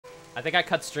I think I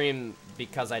cut stream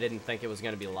because I didn't think it was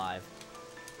going to be live.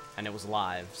 And it was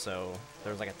live, so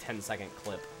there was like a 10-second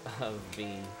clip of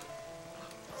me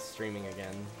streaming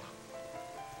again.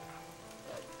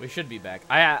 We should be back.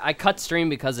 I cut stream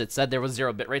because it said there was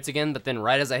 0 bit rates again, but then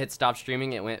right as I hit stop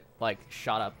streaming, it went, like,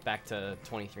 shot up back to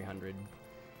 2300.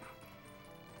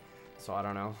 So I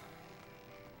don't know.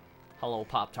 Hello,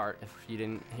 Pop-Tart, if you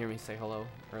didn't hear me say hello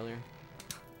earlier.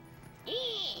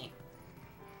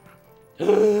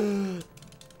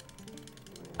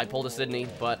 I pulled a Sydney,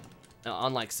 but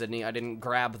unlike Sydney, I didn't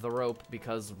grab the rope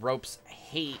because ropes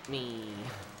hate me.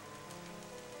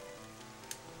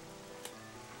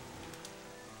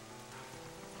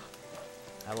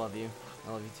 I love you.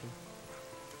 I love you too.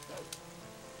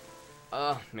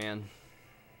 Oh, man.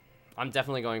 I'm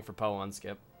definitely going for Poe on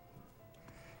skip.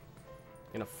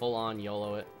 Gonna full-on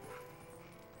YOLO it.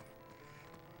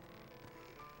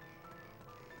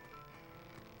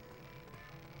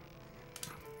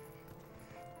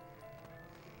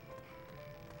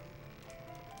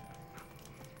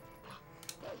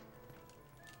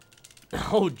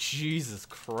 Oh, Jesus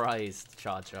Christ,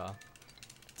 Cha-Cha.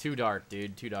 Too dark,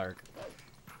 dude. Too dark.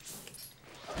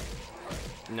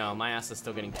 No, my ass is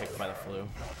still getting kicked by the flu.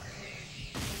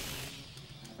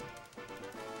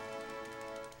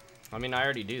 I mean, I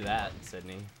already do that,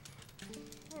 Sydney.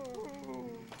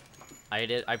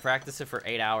 I practiced it for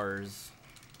 8 hours.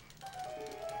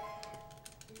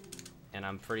 And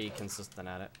I'm pretty consistent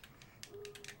at it.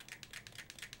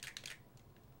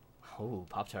 Oh,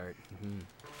 Pop-Tart. Mm-hmm.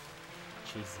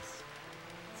 Jesus.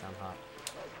 Sound hot.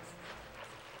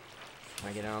 Can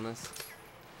I get in on this?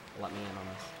 Let me in on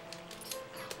this.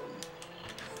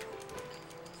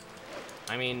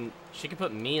 I mean, she could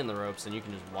put me in the ropes and you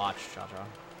can just watch, Cha-Cha.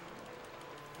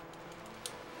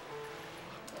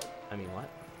 I mean, what?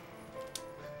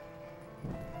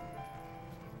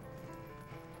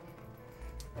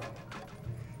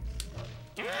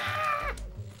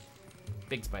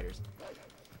 Big spiders.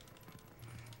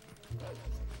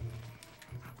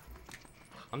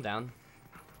 I'm down.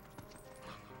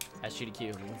 SG to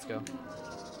Q, let's go.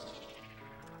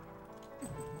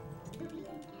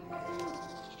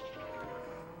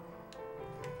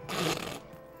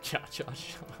 Cha-Cha,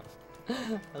 shut up.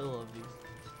 I love you.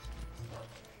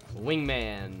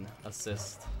 Wingman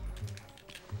assist.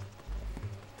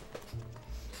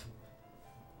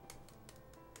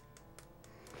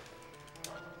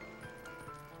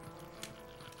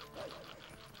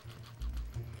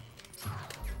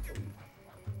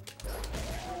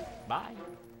 Bye.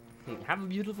 Have a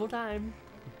beautiful time.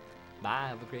 Bye,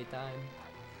 have a great time.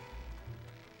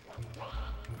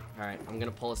 Alright, I'm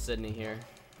gonna pull a Sydney here.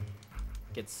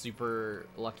 Get super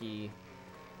lucky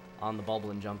on the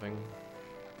bubble and jumping.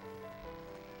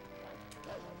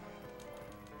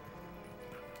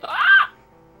 Ah!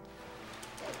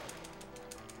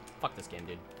 Fuck this game,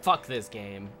 dude. Fuck this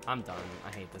game. I'm done.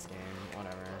 I hate this game.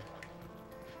 Whatever.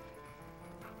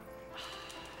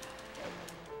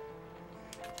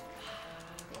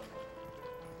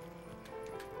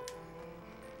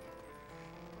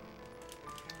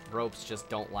 Ropes just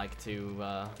don't like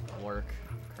to work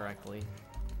correctly.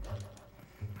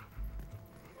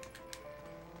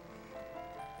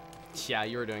 Yeah,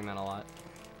 you were doing that a lot.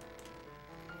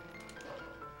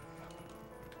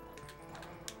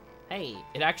 Hey,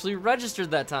 it actually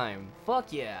registered that time.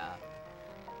 Fuck yeah.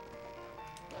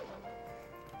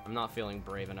 I'm not feeling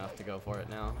brave enough to go for it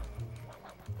now.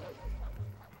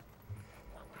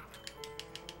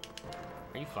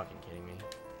 Are you fucking kidding me?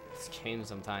 This game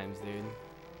sometimes, dude.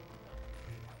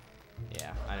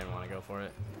 Yeah, I didn't want to go for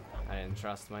it. I didn't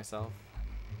trust myself.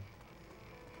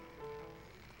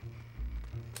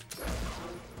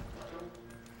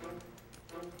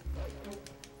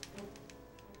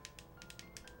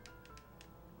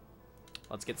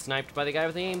 Let's get sniped by the guy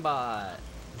with the aimbot.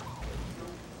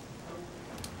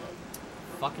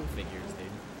 Fucking figures, dude.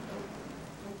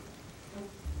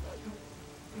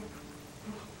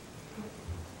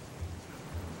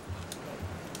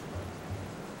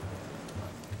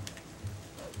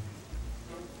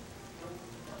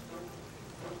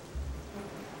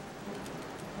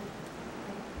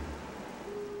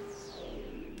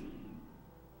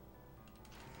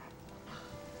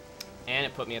 And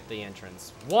it put me at the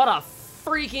entrance. What a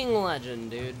freaking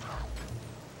legend, dude.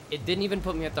 It didn't even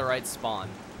put me at the right spawn.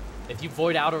 If you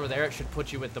void out over there, it should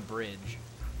put you at the bridge.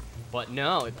 But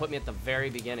no, it put me at the very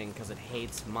beginning because it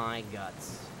hates my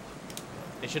guts.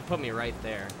 It should put me right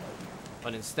there.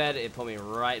 But instead, it put me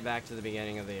right back to the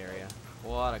beginning of the area.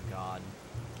 What a god.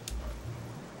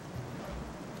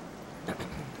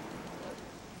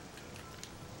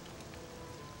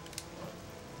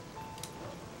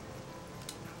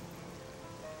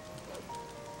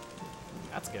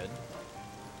 That's good.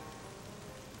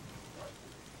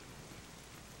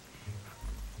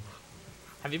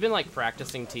 Have you been like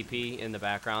practicing TP in the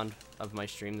background of my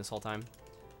stream this whole time?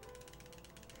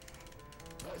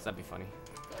 'Cause that'd be funny.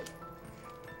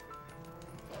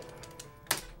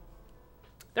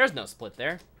 There's no split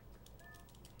there.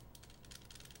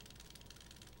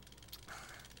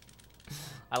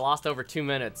 I lost over 2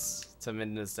 minutes to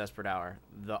Midnight's Desperate Hour.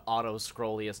 The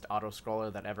auto-scrolliest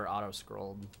auto-scroller that ever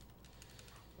auto-scrolled.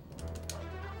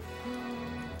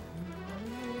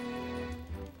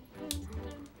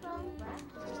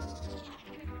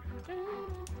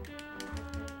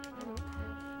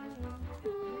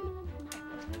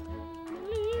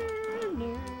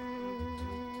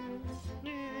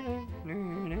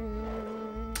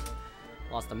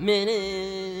 Lost a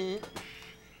minute.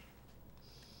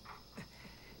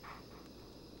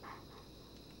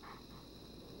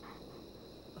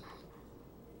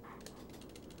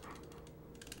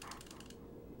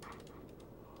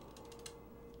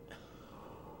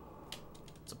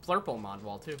 It's a Plurple mod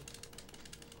wall too.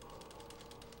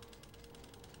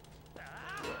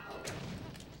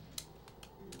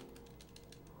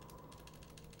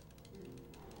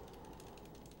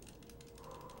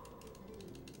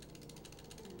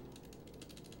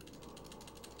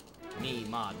 Me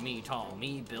mod, me tall,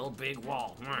 me build big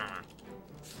wall.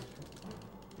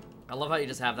 I love how you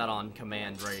just have that on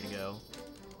command, ready to go.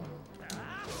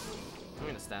 I'm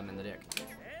gonna stab him in the dick.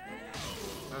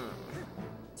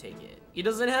 Take it. He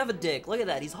doesn't have a dick. Look at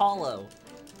that. He's hollow.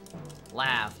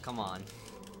 Laugh. Come on.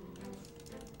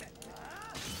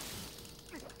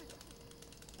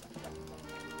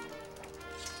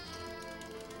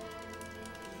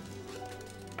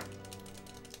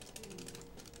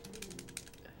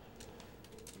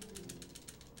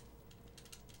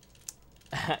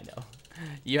 I know.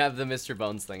 You have the Mr.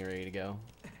 Bones thing ready to go.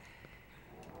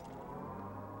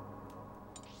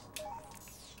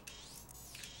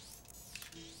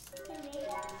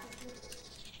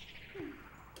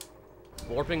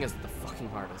 Warping is the fucking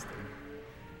hardest thing.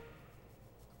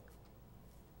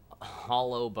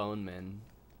 Hollow Boneman.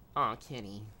 Aw,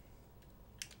 kitty.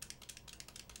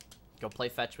 Go play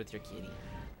fetch with your kitty.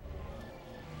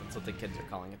 That's what the kids are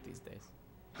calling it these days.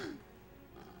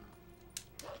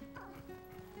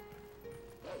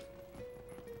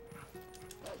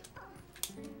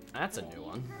 That's a new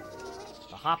one.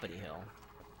 The Hoppity Hill.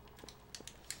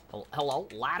 Hello?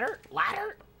 Ladder?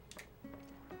 Ladder?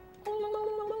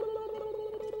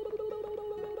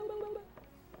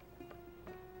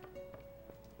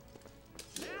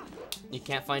 You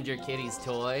can't find your kitty's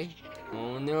toy?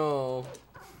 Oh no.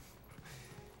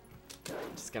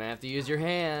 Just gonna have to use your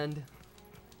hand.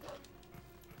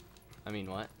 I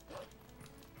mean, what?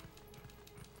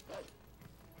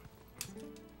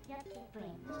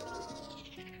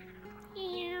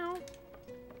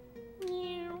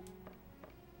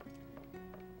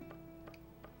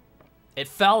 It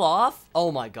fell off?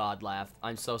 Oh my god, Laugh.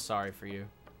 I'm so sorry for you.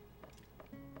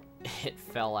 It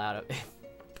fell out of...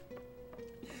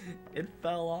 It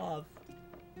fell off.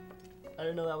 I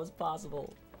didn't know that was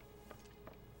possible.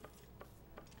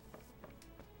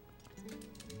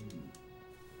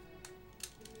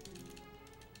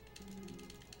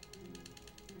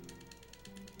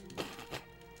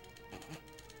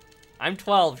 I'm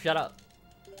 12, shut up.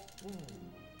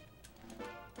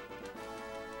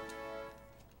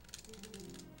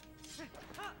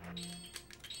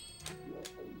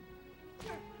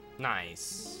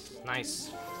 Nice.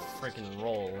 Nice freaking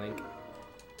roll, Link.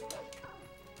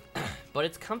 But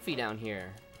it's comfy down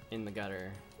here in the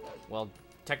gutter. Well,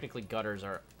 technically gutters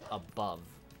are above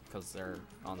because they're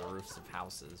on the roofs of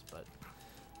houses, but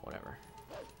whatever.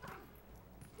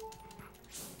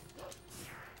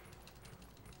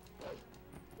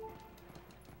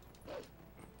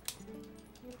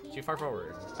 Too far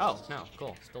forward. Oh, no,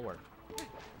 cool. Still work.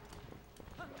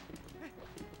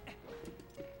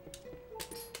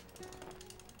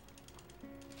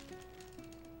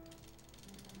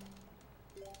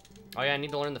 Oh yeah, I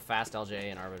need to learn the fast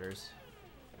LJA and Arbiters.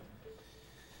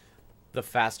 The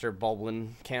faster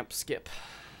Bulblin camp skip.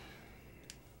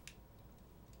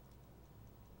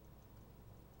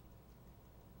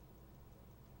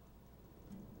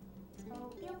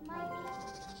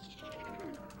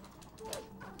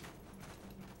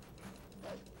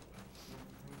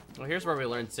 Well, here's where we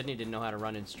learned Sydney didn't know how to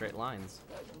run in straight lines.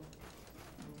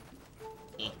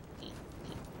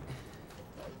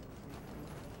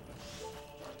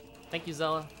 Thank you,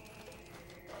 Zella.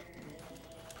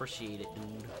 Appreciate it,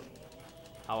 dude.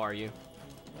 How are you?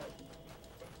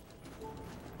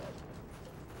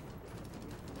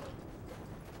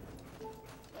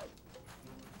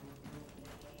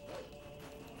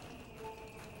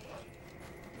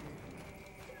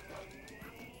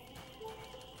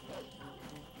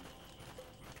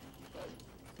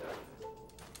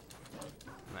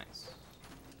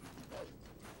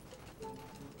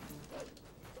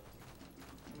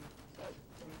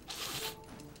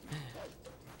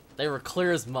 They were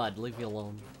clear as mud. Leave me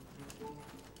alone.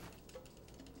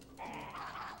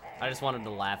 I just wanted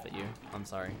to laugh at you. I'm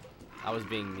sorry. I was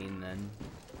being mean then.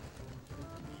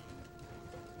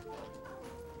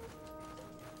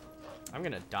 I'm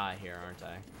gonna die here, aren't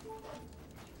I?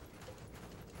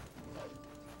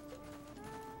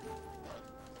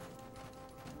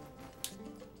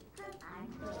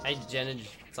 Hey, Jenage,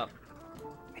 what's up?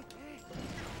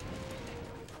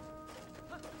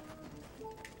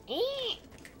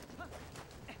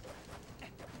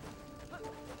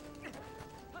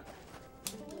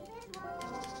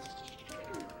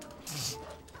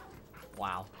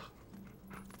 Wow.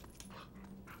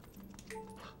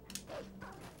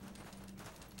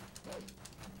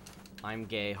 I'm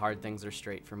gay. Hard things are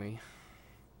straight for me.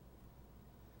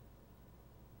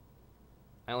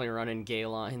 I only run in gay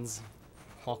lines.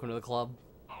 Welcome to the club.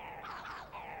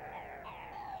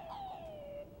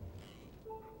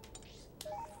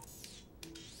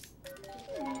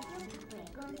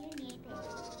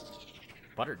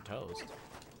 Buttered toast.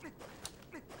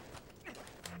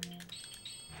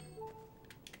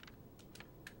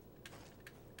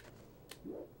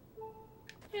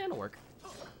 Yeah, it'll work.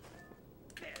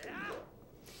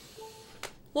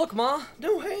 Look, Ma,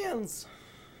 no hands.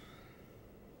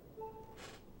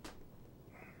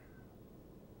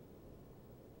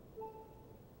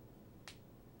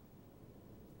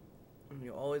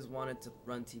 You always wanted to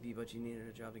run TP, but you needed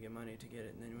a job to get money to get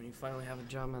it. And then when you finally have a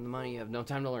job and the money, you have no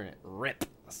time to learn it. RIP.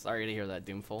 Sorry to hear that,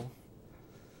 Doomful.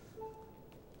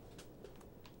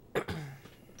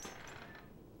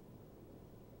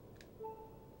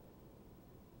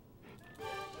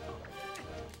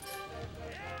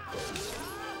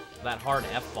 That hard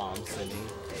F-bomb, Sydney.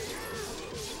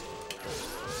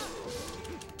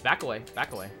 Back away,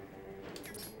 back away.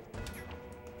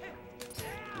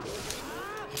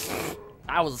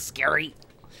 That was scary.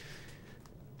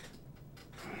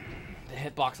 The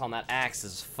hitbox on that axe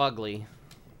is fugly.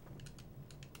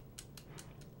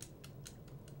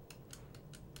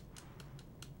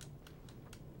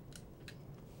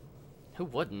 Who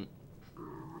wouldn't?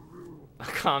 A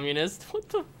communist? What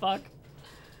the fuck?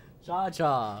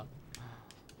 Cha-cha.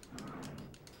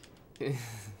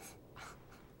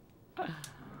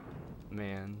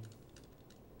 Man.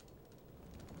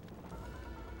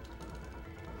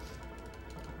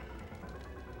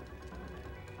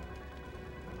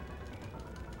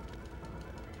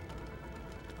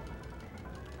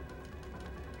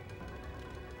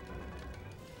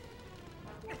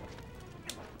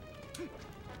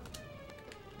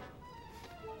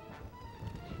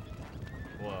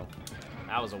 Whoa.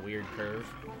 That was a weird curve.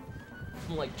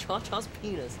 I'm like Cha-Cha's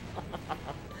penis.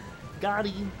 Got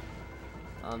him.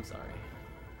 I'm sorry.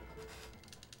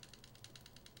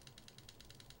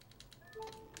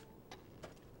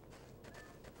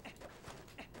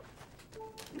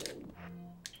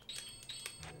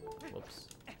 Whoops.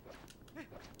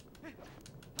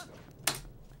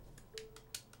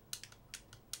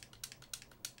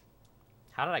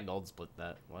 How did I gold split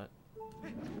that? What?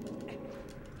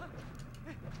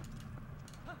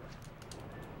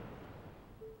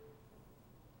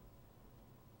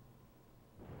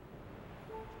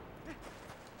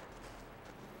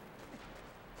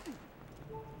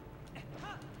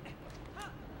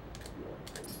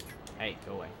 Hey,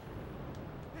 go away.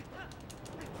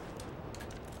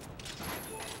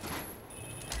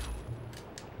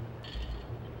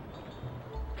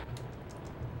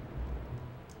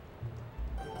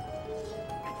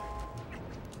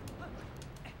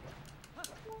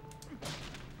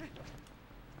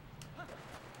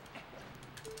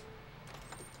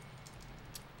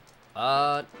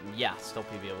 Yeah, still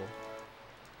PBable.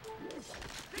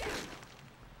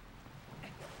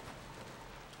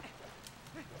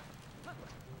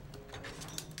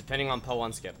 Depending on Poe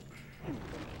on skip.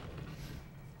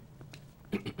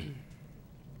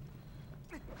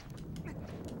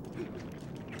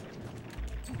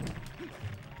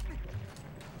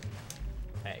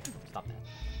 Hey, stop that.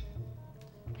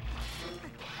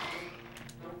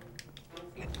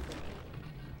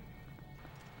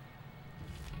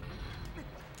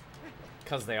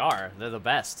 Because they are. They're the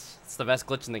best. It's the best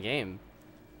glitch in the game.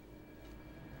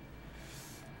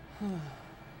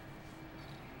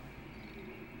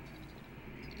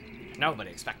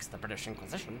 Nobody expects the British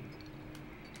Inquisition.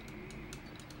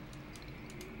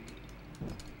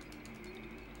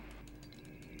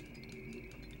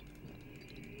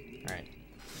 Alright.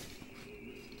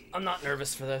 I'm not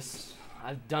nervous for this.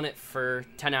 I've done it for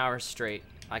 10 hours straight.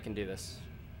 I can do this.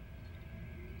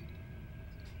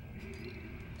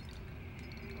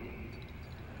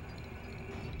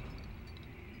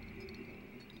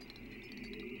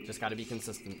 Just gotta be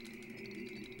consistent.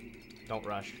 Don't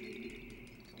rush.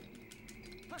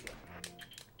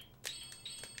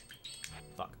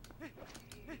 Fuck.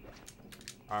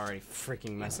 Already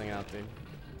freaking messing up, dude.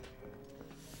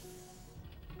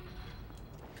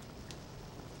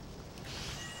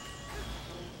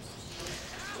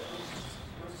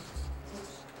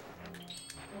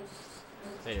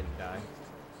 They didn't die.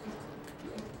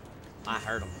 I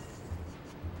heard them.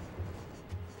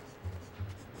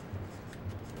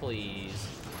 Please.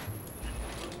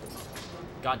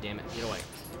 God damn it, get away.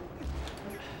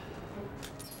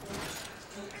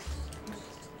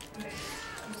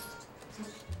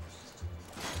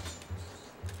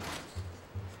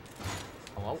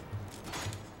 Hello?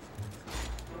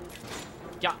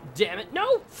 God damn it,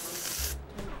 no!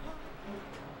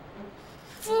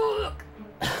 Fuck!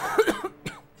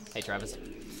 Hey, Travis.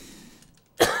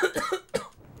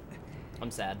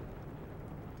 I'm sad.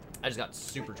 I just got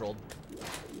super trolled.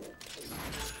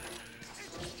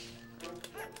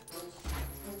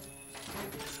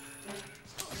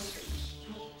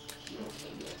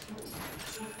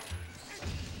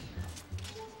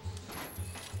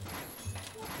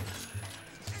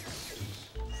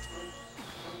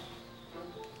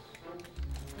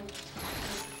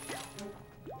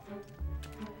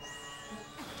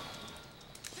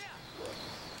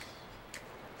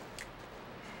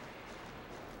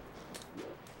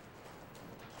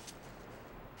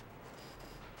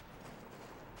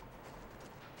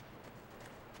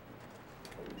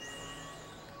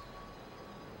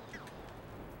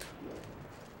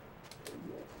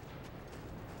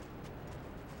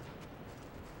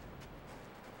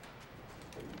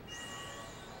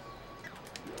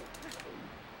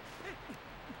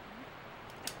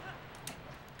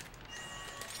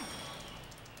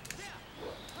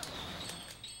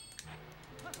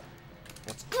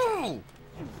 Let's go!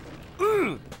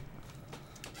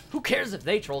 Who cares if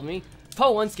they trolled me?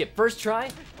 Poe 1 skip first try?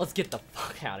 Let's get the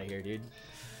fuck out of here, dude.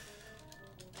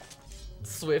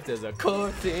 Swift as a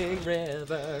coursing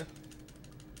river.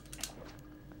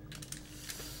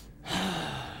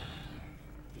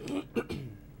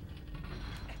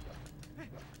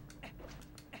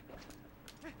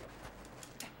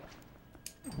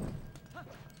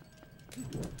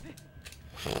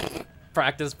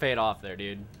 Practice paid off there,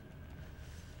 dude.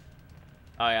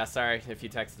 Oh yeah, sorry if you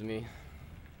texted me.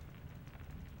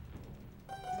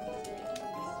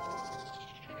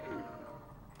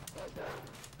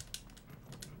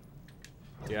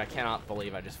 Dude, I cannot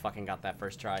believe I just fucking got that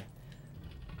first try.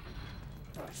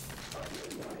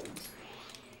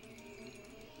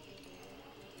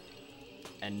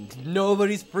 And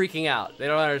nobody's freaking out. They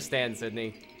don't understand,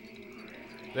 Sydney.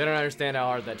 They don't understand how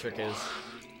hard that trick is.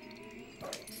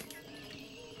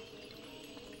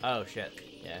 Oh, shit.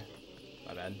 Yeah.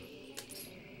 My bad.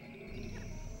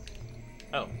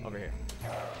 Oh, over here.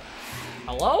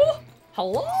 Hello?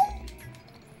 Hello?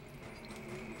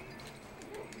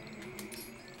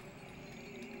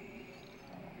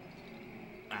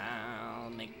 I'll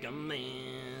make a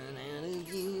man out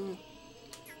of you.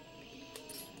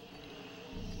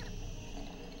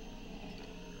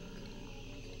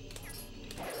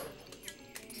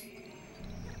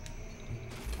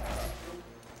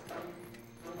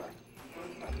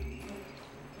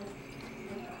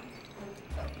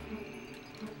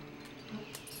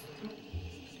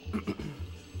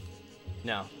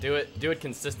 No, do it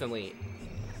consistently,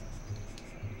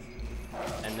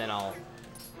 and then I'll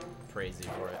praise you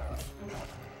for it.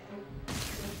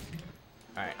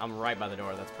 All right, I'm right by the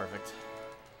door. That's perfect.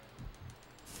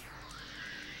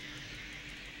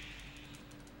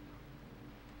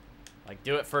 Like,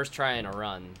 do it first try in a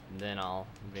run, and then I'll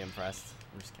be impressed.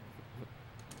 I'm just kidding.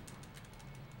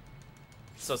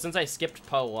 So since I skipped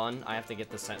Poe 1, I have to get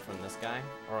the scent from this guy,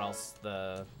 or else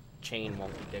the chain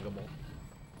won't be diggable.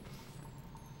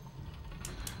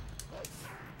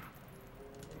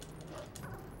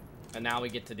 And now we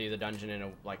get to do the dungeon in a,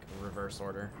 like, reverse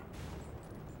order.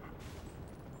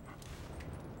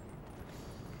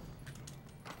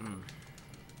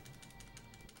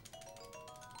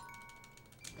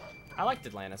 I liked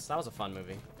Atlantis. That was a fun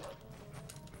movie.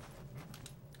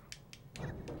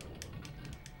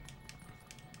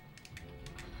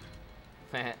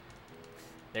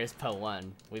 There's Poe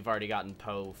 1. We've already gotten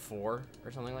Poe 4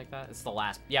 or something like that. It's the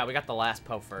last. Yeah, we got the last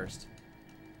Poe first.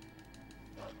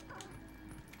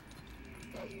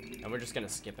 And we're just gonna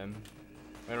skip him.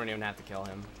 We don't even have to kill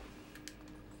him.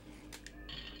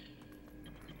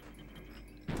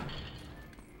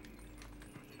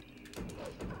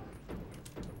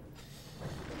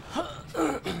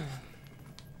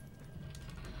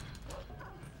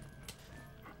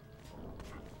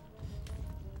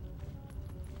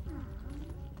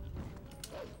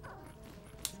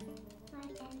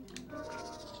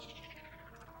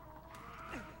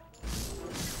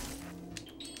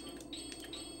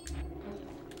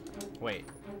 Wait.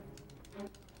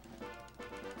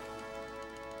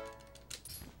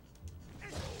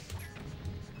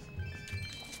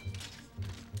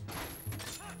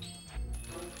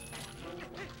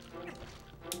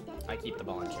 I keep the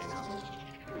ball and chain out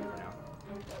for now.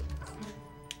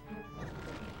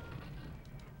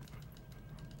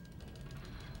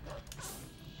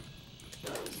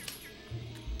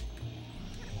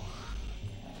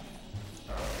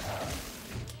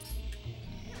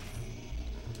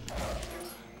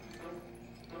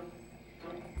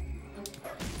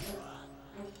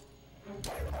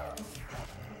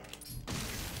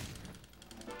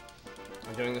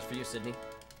 I'm doing this for you, Sydney.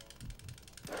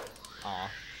 Aw.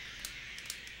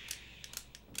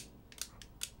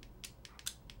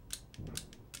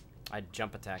 I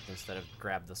jump attacked instead of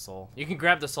grab the soul. You can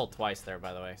grab the soul twice there,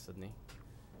 by the way, Sydney.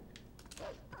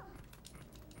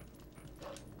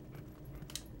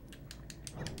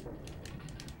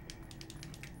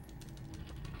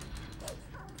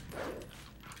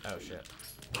 Oh, shit.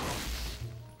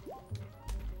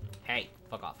 Hey,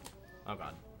 fuck off. Oh,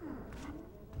 God.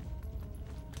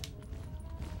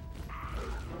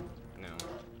 No.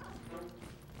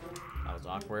 That was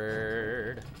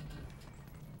awkward.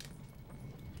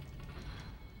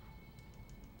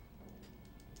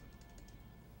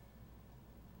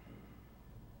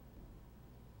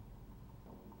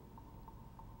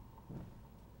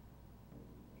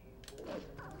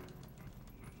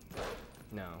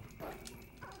 No.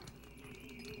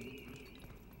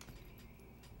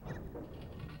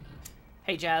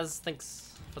 Hey, Jazz.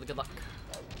 Thanks for the good luck.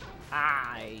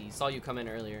 Ah, I saw you come in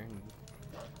earlier. And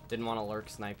didn't want to lurk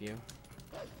snipe you.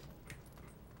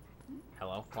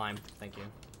 Hello? Climb. Thank you.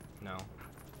 No.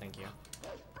 Thank you.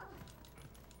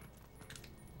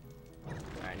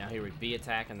 Alright, now here we B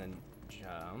attack and then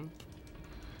jump.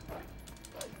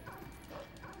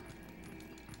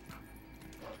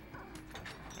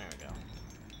 There we go.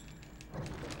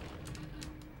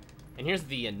 And here's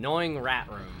the annoying rat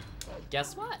room.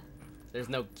 Guess what? There's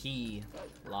no key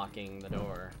locking the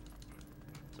door.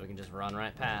 So we can just run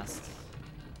right past.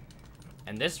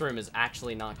 And this room is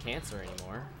actually not cancer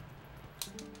anymore.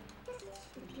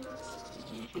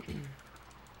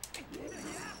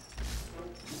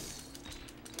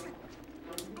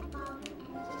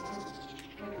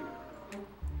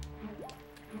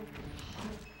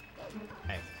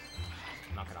 Hey,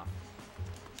 knock it off.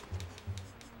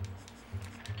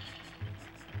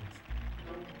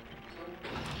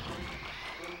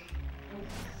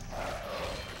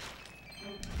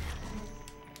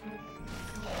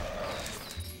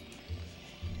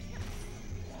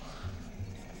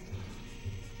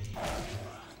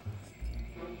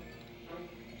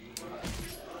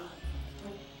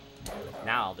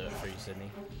 Now I'll do it for you, Sydney.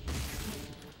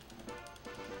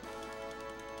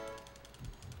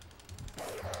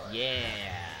 Yeah,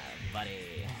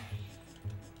 buddy.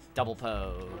 Double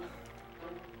Poe.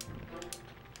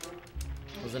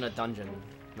 Was in a dungeon.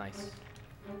 Nice.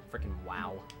 Freaking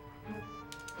wow.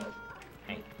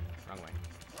 Hey, wrong way.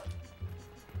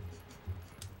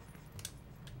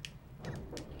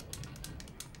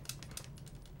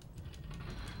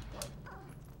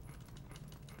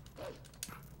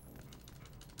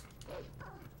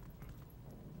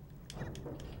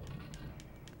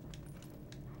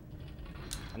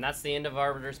 And that's the end of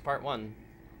Arbiters Part 1.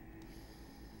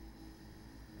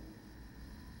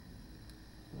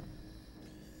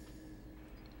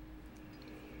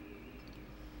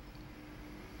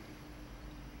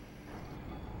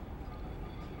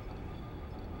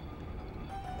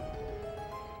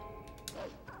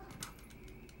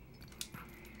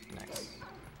 Nice.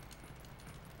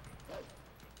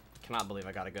 Cannot believe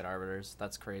I got a good Arbiters.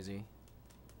 That's crazy.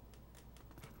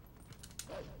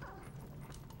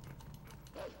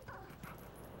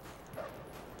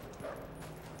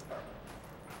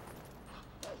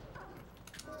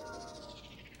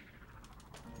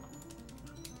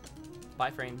 Bye,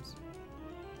 frames.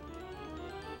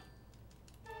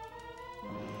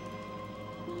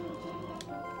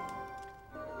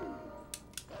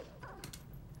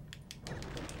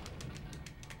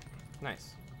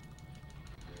 Nice.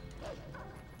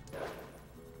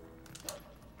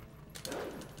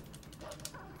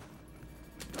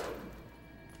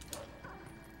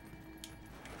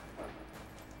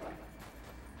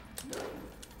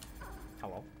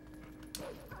 Hello.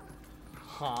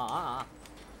 Ha.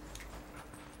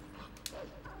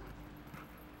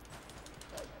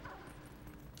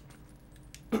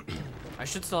 I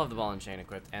should still have the ball and chain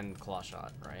equipped and claw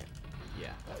shot, right?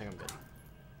 Yeah, I think I'm good.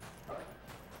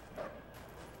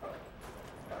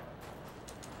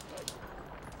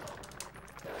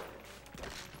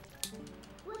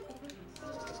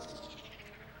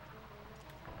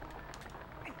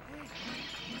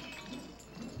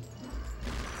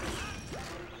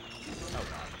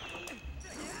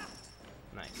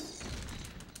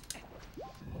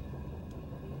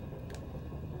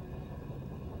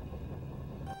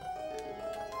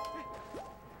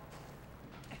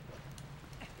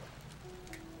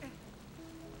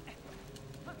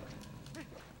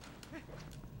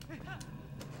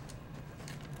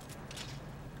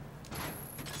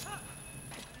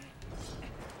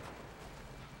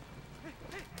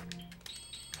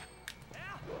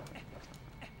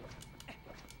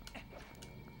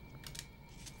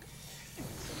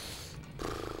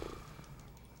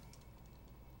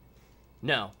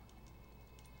 No.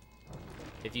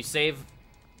 If you save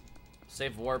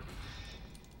warp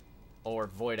or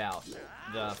void out,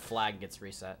 the flag gets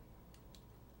reset.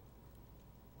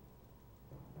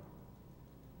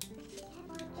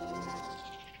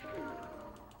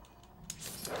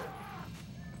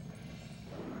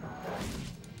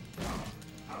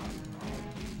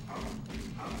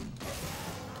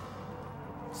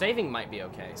 Saving might be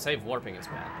okay. Save warping is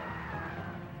bad,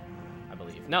 though. I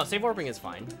believe. No, save warping is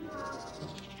fine.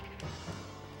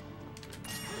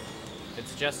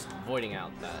 It's just voiding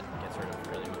out that gets rid of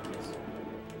early monkeys.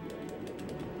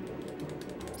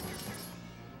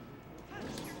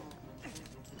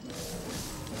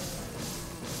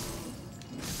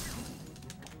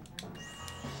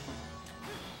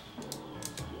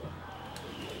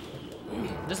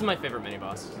 This is my favorite mini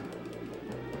boss.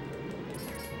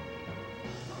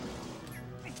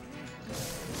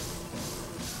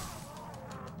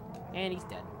 And he's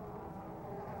dead.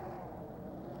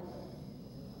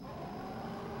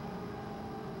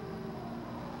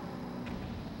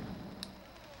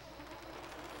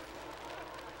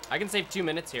 I can save 2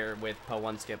 minutes here with Po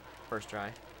 1 skip first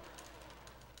try.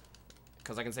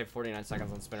 Because I can save 49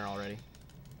 seconds on spinner already.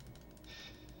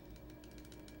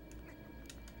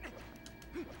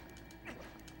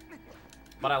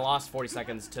 But I lost 40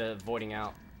 seconds to voiding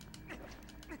out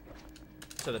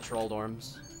to the troll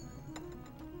dorms.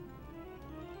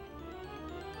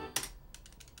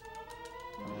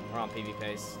 We're on PV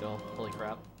pace still. Holy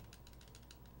crap.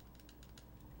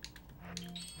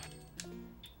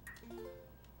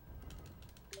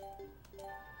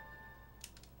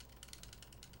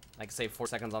 I can save 4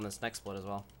 seconds on this next split as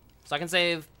well. So I can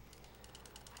save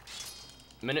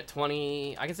minute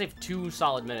 20. I can save 2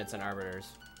 solid minutes in Arbiters.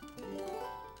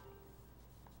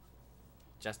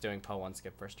 Just doing Po 1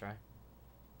 skip first try.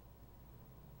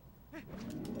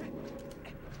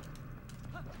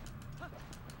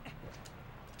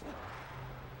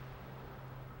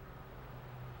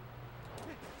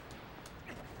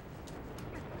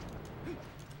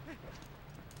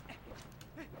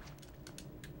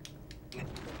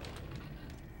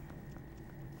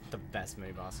 The best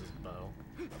mini boss is Bo.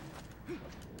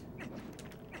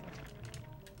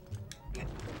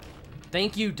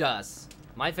 Thank you, Dus.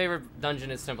 My favorite dungeon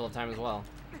is Temple of Time as well.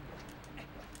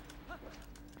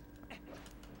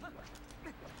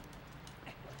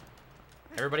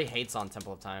 Everybody hates on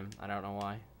Temple of Time. I don't know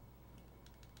why.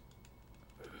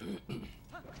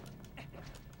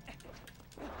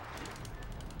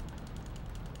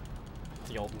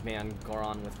 The old man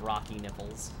Goron with rocky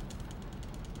nipples.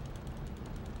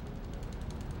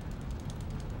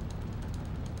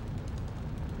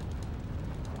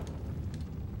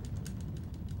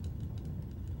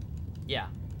 Yeah.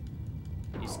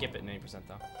 You skip it in 80%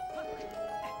 though.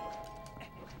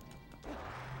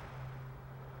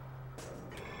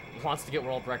 Wants to get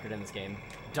world record in this game.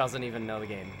 Doesn't even know the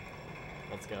game.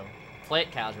 Let's go. Play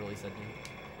it casually, said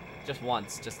he. Just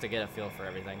once, just to get a feel for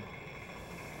everything.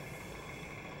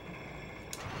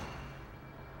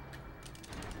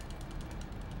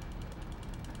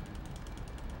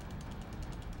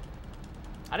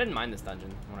 I didn't mind this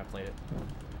dungeon when I played it.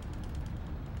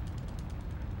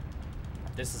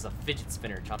 This is a fidget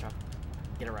spinner, Cha-Cha.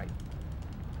 Get it right.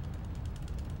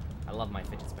 I love my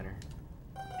fidget spinner.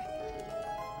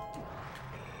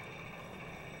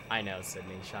 I know,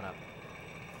 Sydney. Shut up.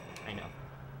 I know.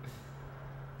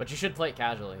 But you should play it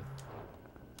casually.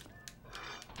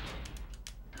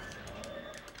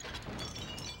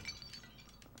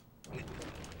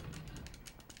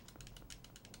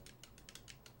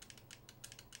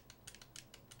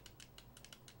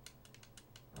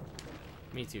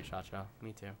 Me too, Cha-Cha.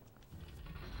 Me too.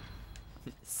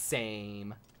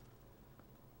 Same.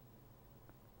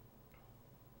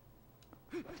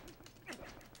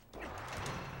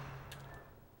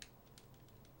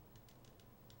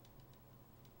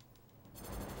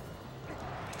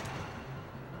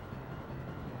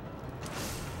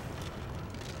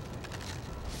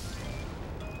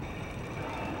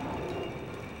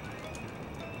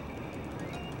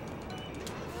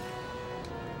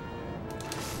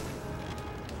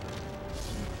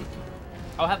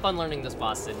 Oh, have fun learning this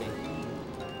boss, Sydney.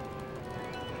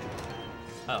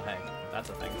 Oh, hey, that's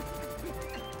a thing.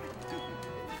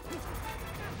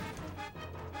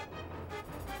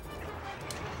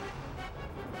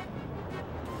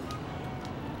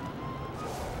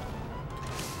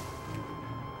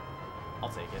 I'll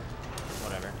take it.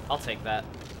 Whatever. I'll take that.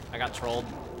 I got trolled.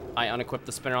 I unequipped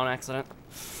the spinner on accident.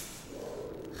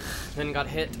 Then got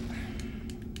hit.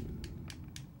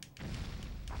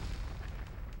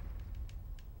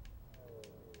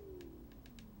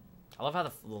 I love how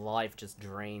the life just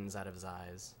drains out of his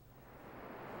eyes.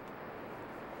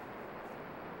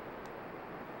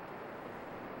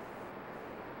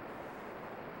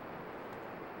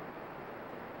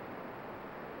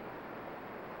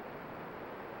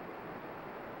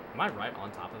 Am I right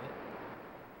on top of it?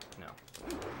 No.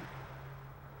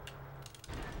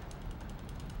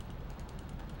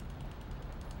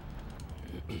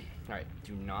 Alright,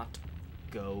 do not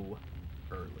go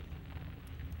early.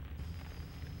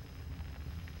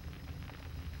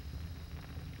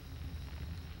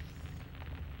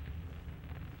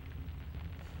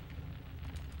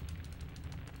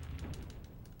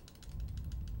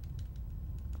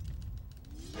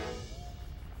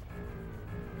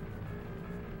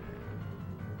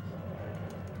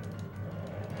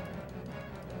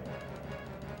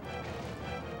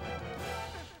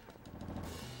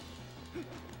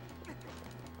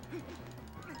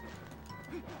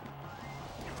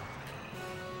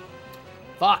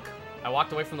 Fuck! I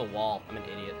walked away from the wall. I'm an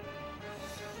idiot.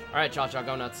 Alright, Cha-Cha,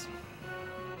 go nuts.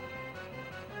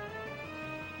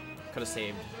 Could have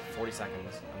saved 40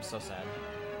 seconds. I'm so sad.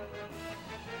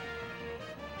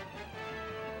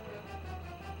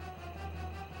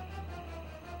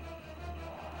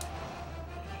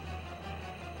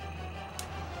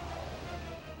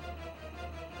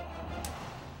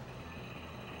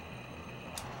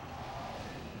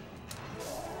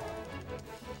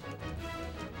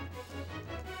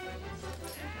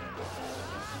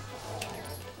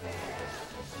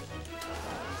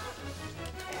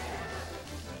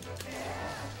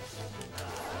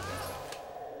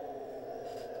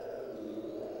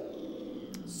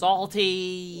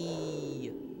 Salty!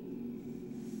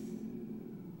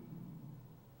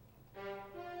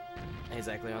 Hey,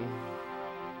 Zacleon.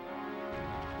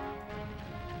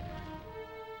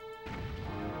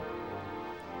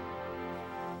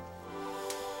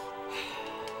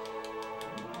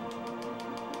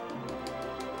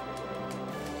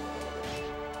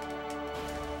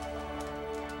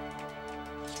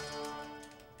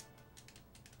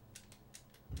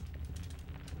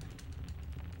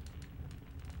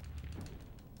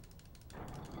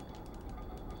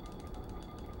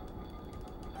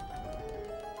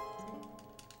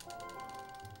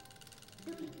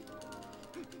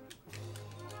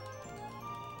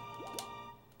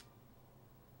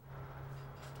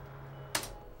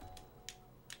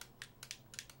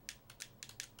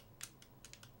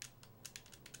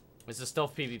 This is still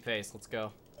PB pace. Let's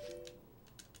go.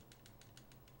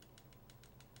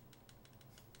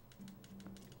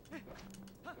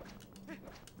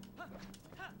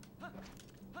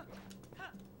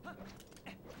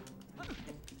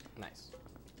 Nice.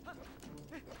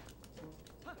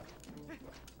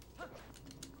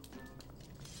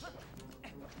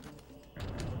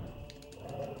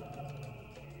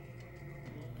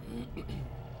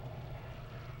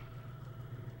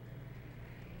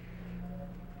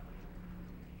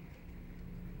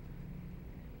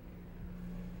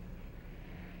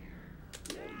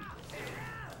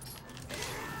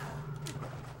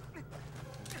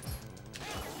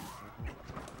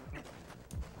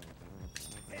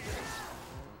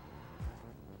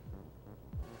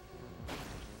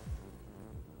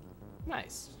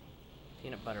 Nice.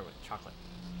 Peanut butter with chocolate.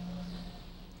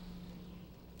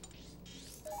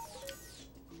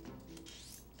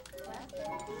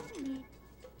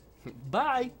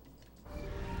 Bye!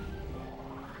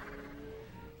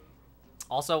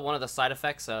 Also, one of the side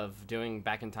effects of doing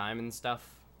back in time and stuff,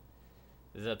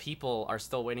 the people are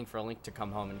still waiting for Link to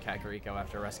come home in Kakariko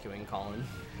after rescuing Colin.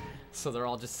 So they're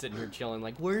all just sitting here chilling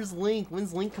like, where's Link?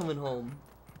 When's Link coming home?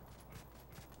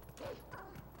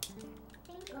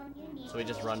 So we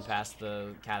just run past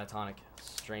the catatonic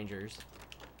strangers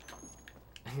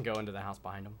and go into the house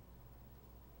behind them.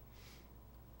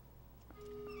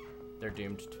 They're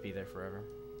doomed to be there forever.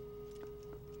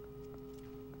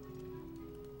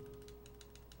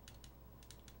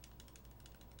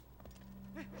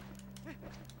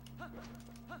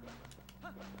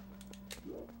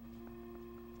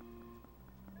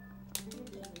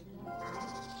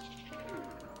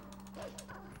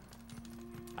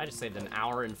 I just saved an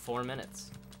hour and 4 minutes.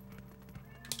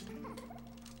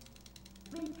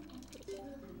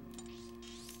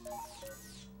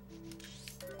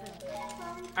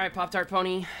 Alright, Pop-Tart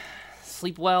Pony.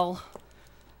 Sleep well.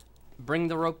 Bring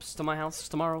the ropes to my house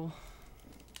tomorrow.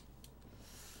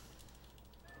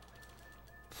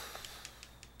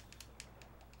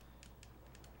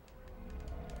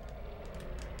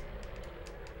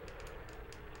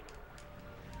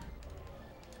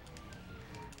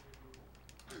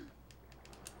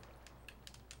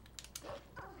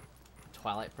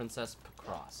 Twilight Princess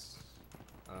Picross.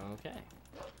 Okay.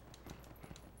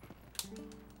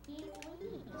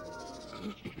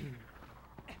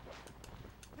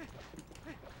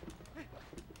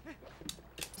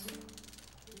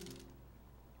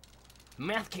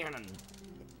 Math cannon!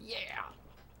 Yeah!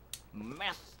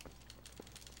 Math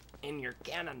in your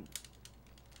cannon.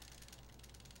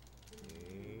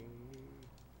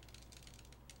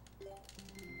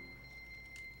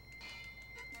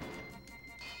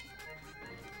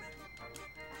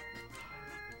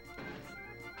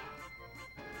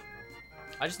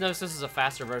 I just noticed this is a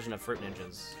faster version of Fruit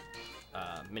Ninja's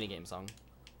minigame song.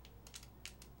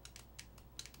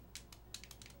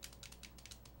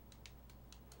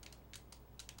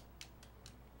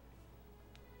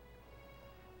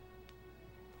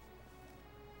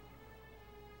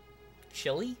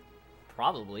 Chili?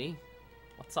 Probably.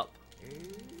 What's up?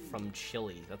 From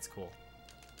Chili. That's cool.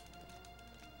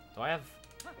 Do I have...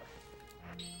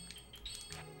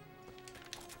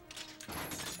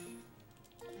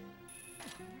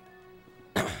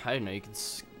 I don't know, you can...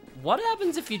 What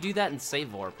happens if you do that in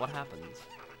Save Warp? What happens?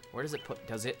 Where does it put...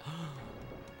 Does it...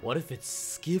 What if it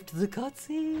skipped the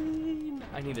cutscene?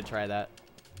 I need to try that.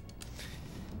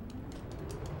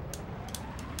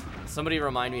 Somebody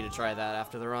remind me to try that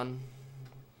after the run.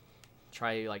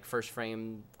 Try, like, first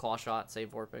frame claw shot,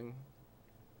 save warping.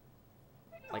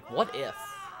 Like, what if?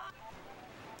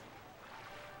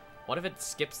 What if it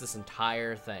skips this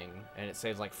entire thing and it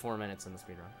saves, like, 4 minutes in the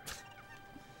speedrun?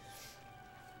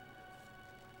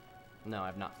 No,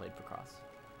 I've not played Picross.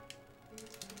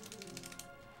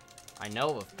 I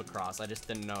know of Picross, I just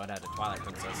didn't know it had a Twilight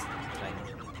Princess thing.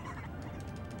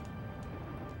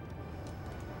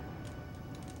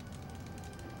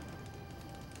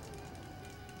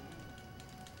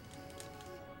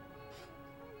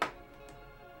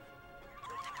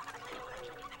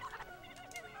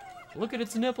 Look at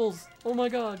its nipples! Oh my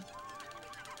god!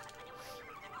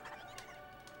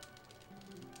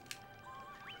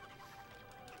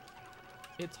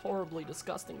 It's horribly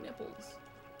disgusting nipples.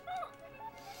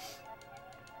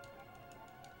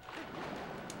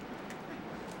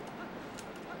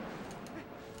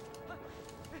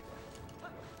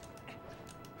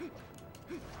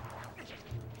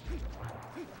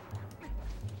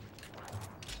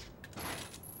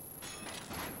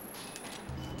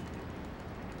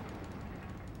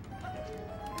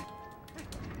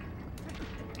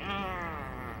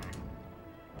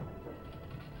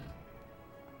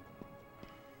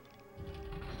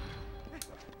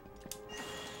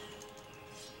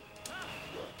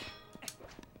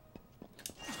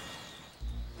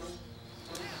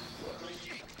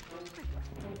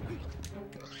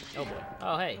 Oh boy.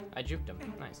 Oh hey, I juked him.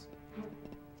 Nice.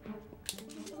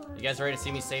 You guys ready to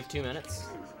see me save 2 minutes?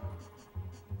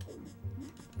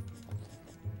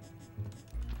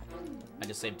 I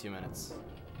just saved 2 minutes.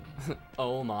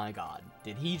 Oh my god.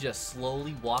 Did he just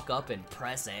slowly walk up and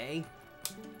press A?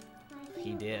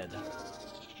 He did.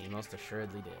 He most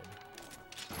assuredly did.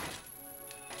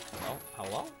 Hello?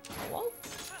 Hello? Hello?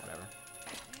 Whatever.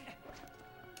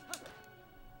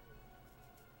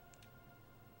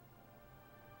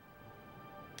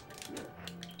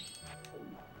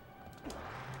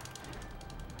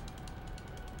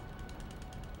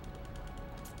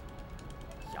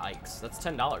 Yikes. That's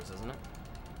 $10, isn't it?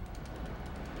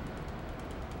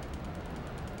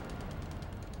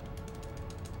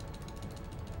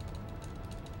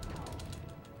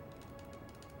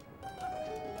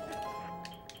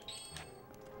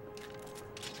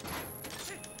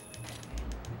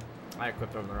 I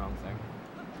equipped over the wrong thing.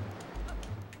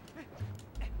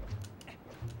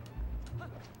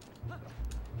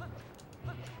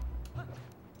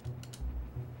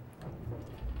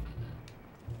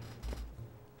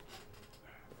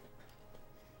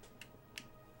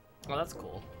 Well, that's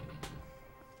cool.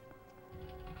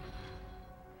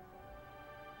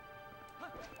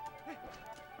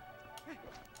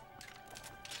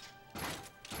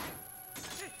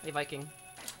 Hey, Viking.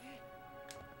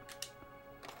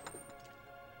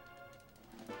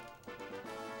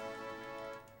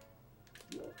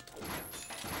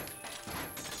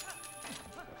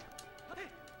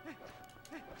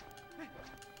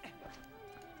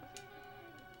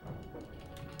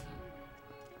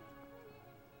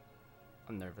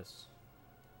 I'm nervous.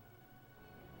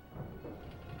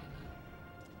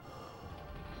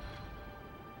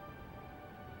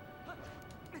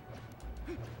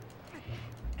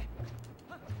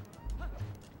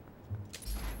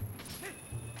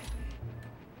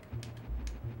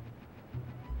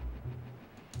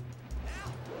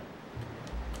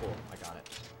 Cool, I got it.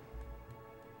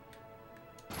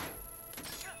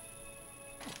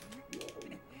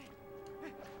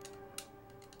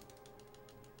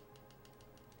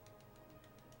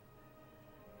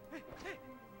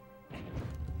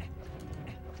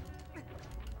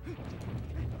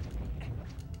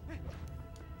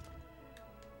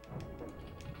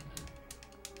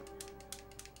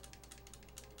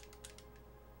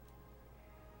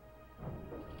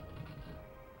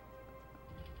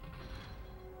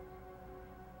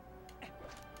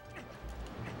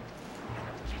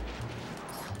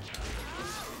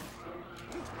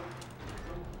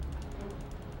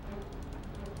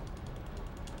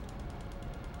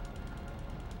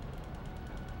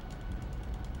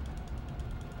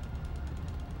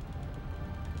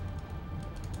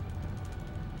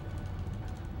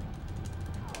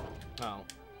 Oh.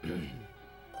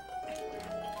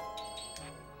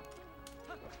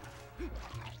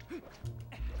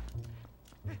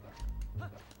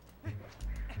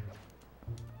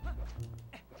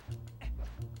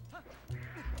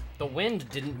 The wind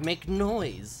didn't make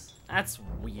noise. That's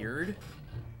weird.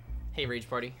 Hey, Rage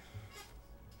Party.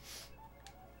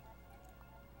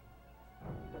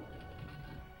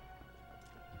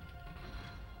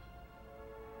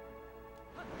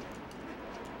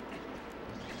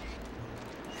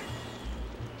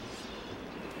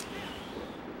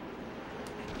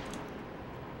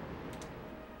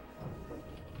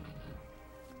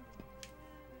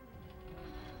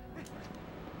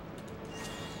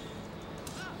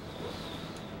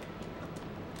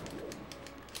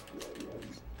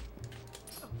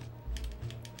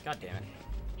 God damn it.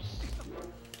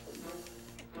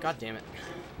 God damn it.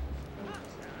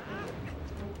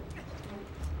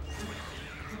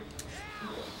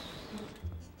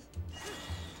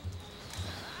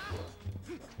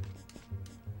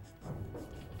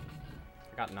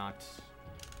 I got knocked.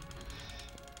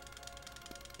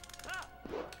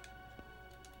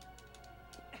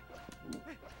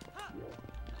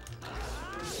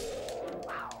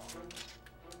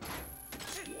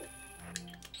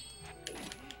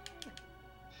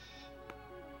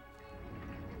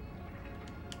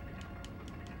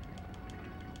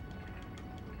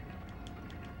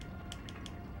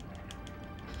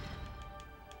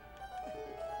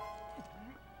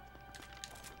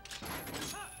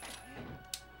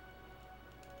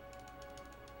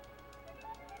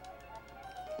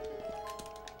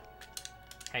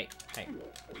 Hey, hey.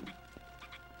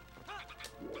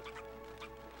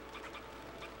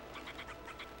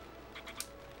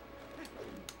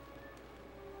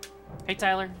 Hey,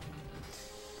 Tyler.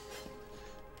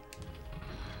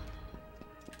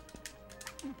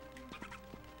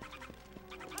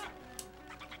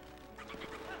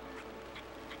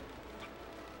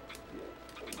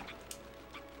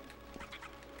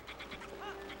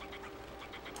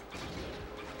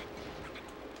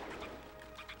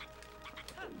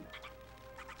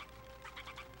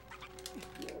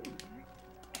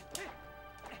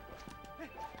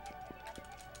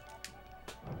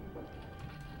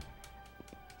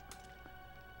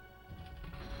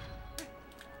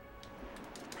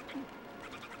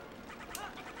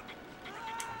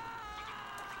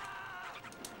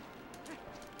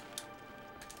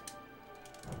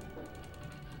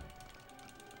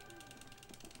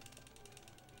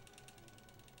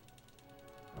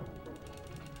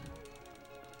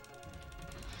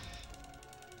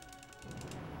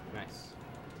 Nice.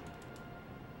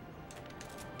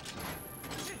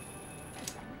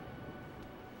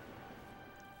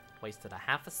 Wasted a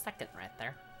half a second right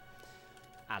there.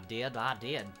 I did.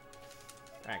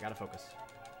 Alright, gotta focus.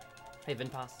 Hey,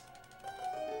 Vinpass.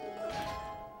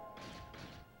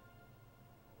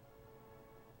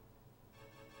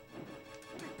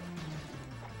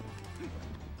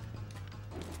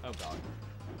 Oh god.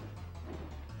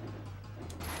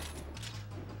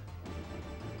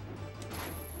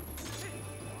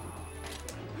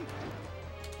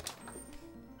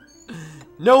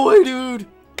 No way, dude!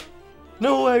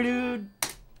 No way, dude!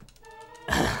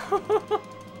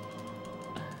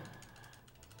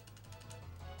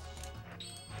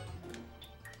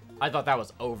 I thought that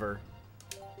was over.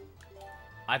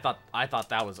 I thought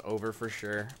that was over for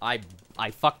sure. I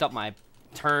fucked up my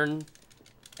turn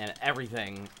and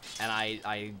everything, and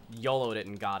I YOLO'd it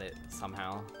and got it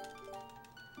somehow.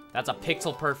 That's a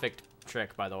pixel perfect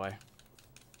trick, by the way.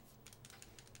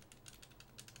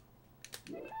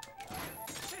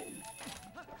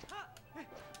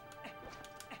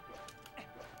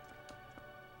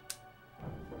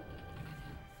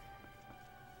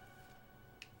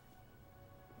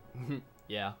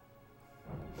 Yeah.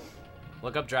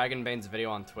 Look up Dragonbane's video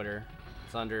on Twitter.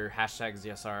 It's under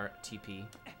 #ZSRTP.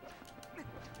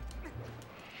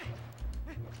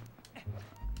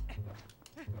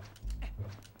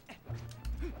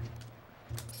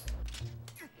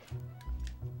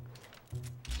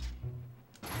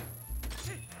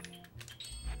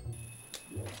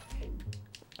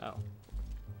 Oh.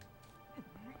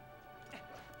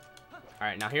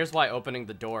 Alright, now here's why opening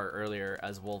the door earlier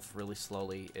as Wolf really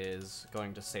slowly is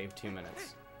going to save 2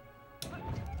 minutes.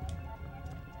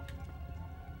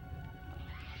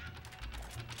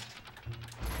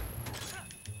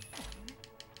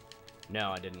 No,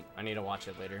 I didn't. I need to watch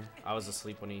it later. I was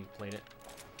asleep when he played it.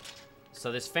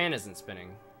 So this fan isn't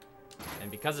spinning. And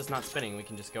because it's not spinning, we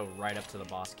can just go right up to the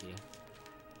boss key.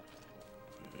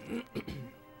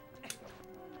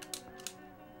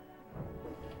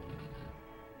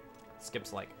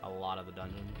 Skips like a lot of the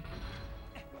dungeon.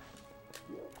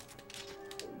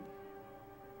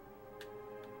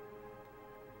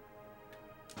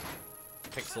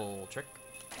 Pixel trick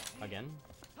again.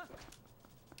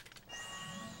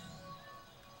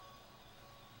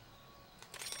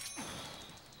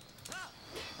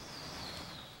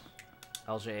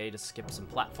 LJA to skip some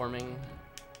platforming.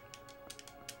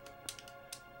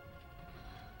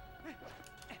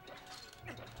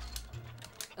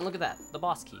 And look at that, the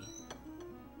boss key.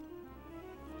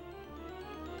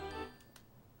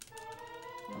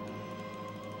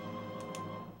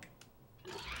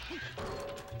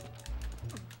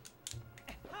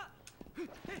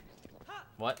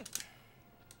 What?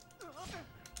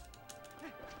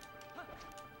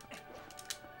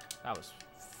 That was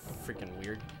freaking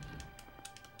weird.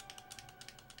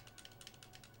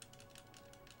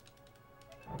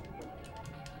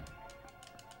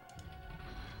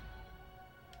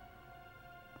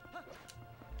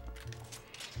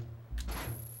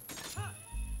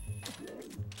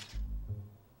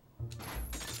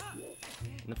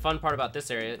 And the fun part about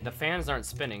this area, the fans aren't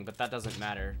spinning, but that doesn't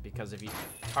matter because if you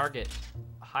target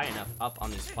high enough up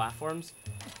on these platforms,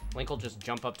 Link will just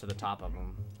jump up to the top of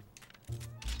them.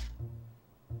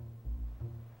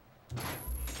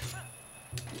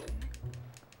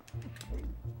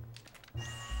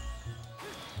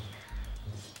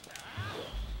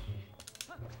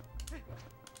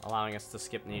 Allowing us to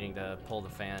skip needing to pull the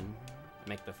fan,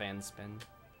 make the fan spin.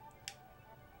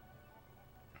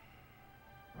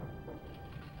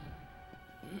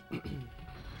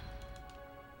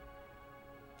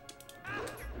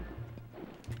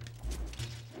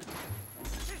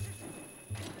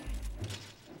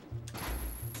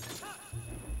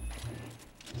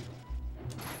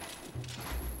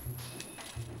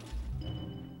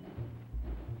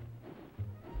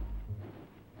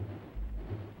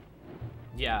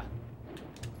 Yeah.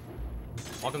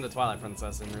 Welcome to Twilight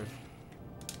Princess and Roof.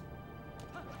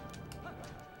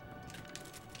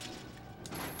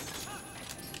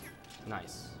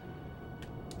 Nice.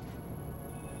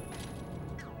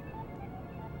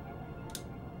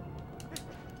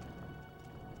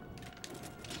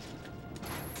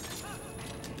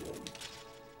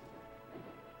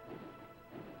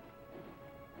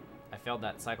 I failed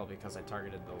that cycle because I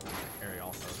targeted the area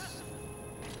also.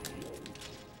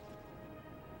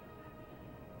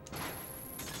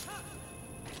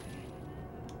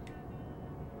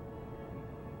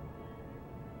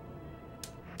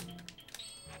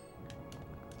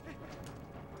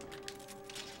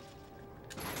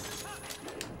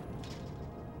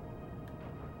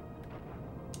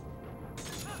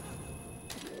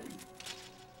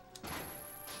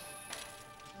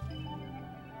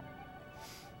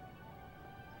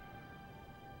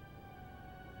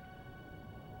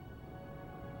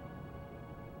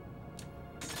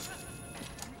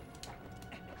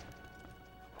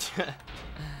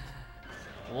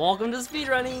 Welcome to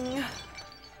speedrunning!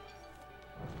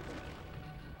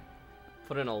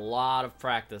 Put in a lot of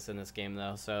practice in this game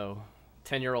though, so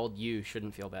 10-year-old you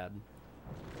shouldn't feel bad.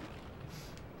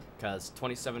 Because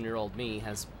 27-year-old me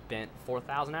has spent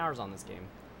 4,000 hours on this game.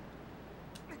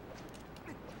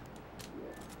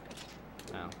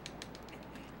 Oh.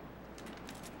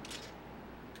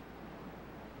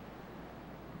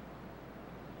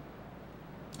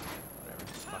 Whatever,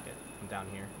 fuck it. I'm down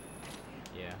here.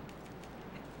 Yeah.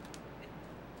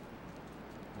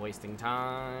 Wasting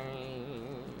time.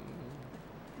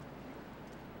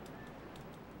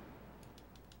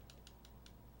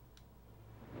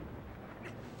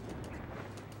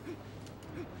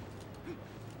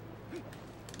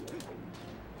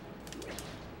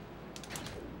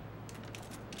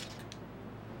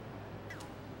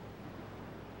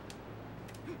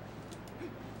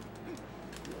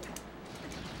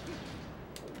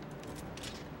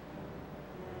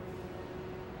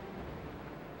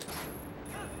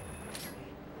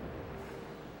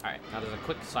 Alright, now there's a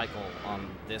quick cycle on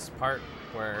this part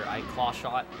where I claw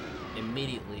shot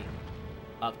immediately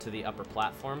up to the upper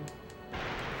platform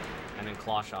and then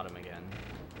claw shot him again.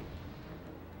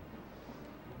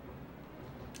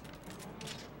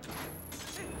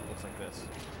 Looks like this.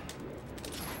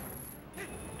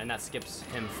 And that skips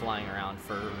him flying around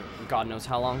for God knows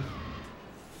how long.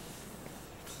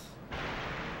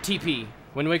 TP.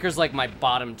 Wind Waker's like my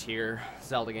bottom tier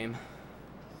Zelda game.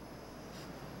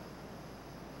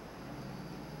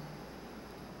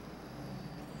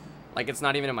 Like, it's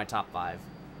not even in my top 5.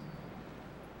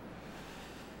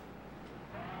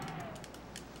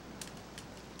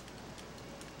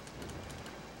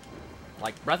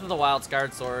 Like, Breath of the Wild,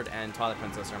 Skyward Sword, and Twilight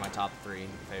Princess are my top 3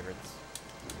 favorites.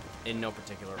 In no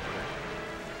particular order.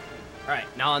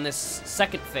 Alright, now on this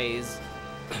second phase,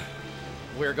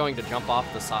 we're going to jump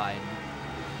off the side.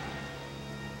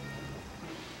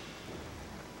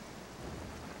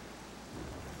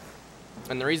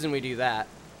 And the reason we do that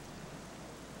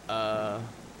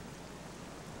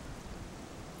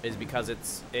is because it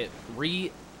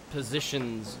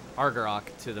repositions Argarok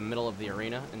to the middle of the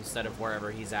arena instead of wherever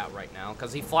he's at right now,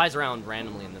 because he flies around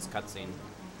randomly in this cutscene.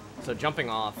 So jumping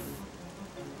off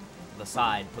the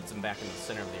side puts him back in the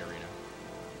center of the arena.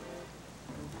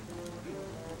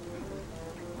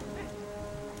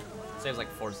 Saves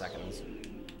like 4 seconds.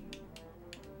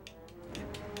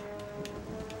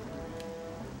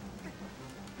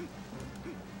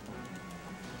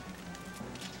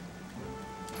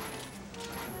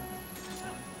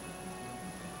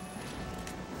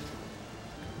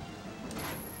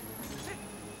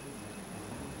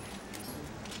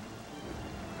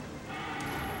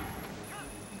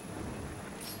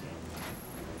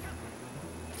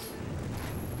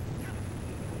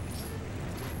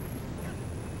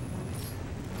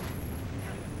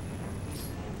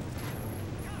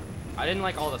 I didn't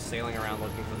like all the sailing around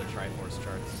looking for the Triforce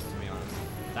charts, to be honest.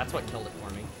 That's what killed it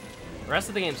for me. The rest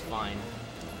of the game's fine.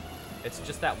 It's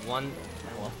just that one,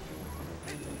 well,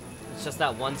 it's just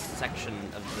that one section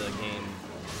of the game.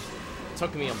 It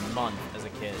took me a month as a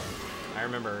kid. I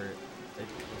remember it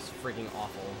was freaking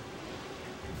awful.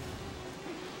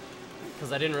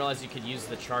 Because I didn't realize you could use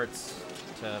the charts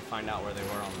to find out where they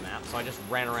were on the map, so I just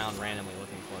ran around randomly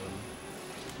looking for them.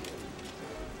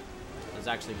 It was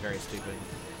actually very stupid.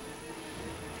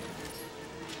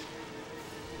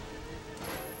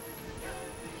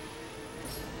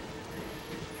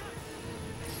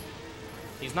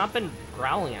 He's not been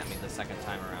growling at me the second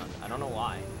time around. I don't know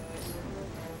why.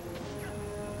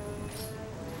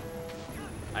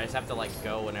 I just have to, like,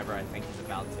 go whenever I think he's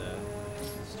about to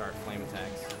start flame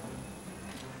attacks.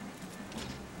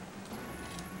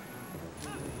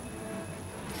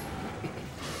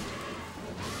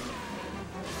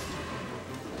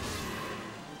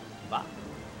 Bah.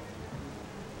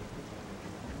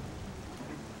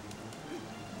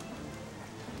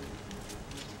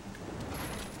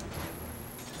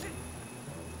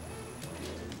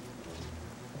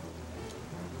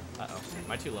 Uh-oh.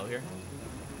 Am I too low here?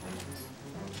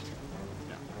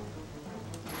 No.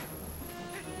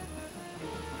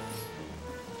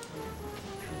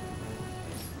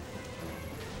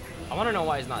 I want to know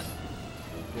why he's not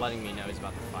letting me know he's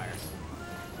about to fire.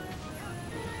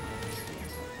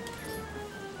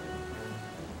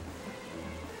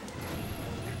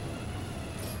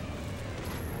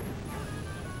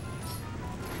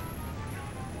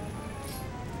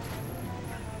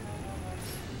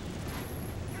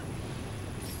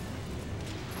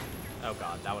 Oh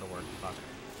god, that would have worked. Fuck.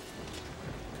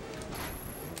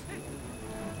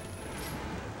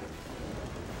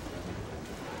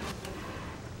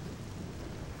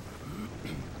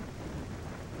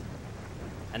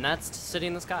 And that's City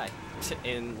in the Sky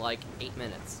in like 8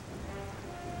 minutes.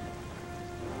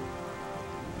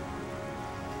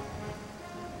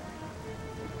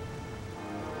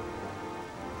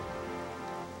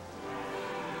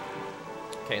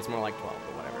 Okay, it's more like 12,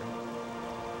 but whatever.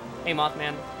 Hey,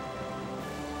 Mothman.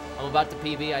 I'm about to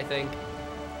PB, I think.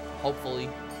 Hopefully.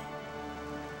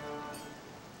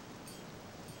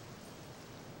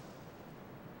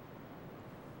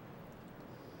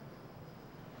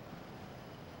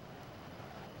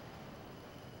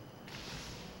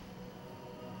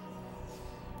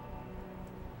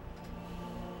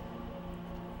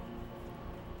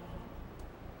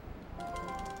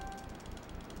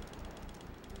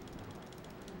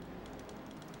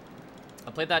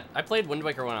 I played Wind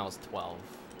Waker when I was 12.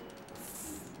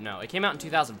 No, it came out in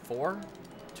 2004?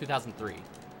 2003.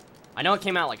 I know it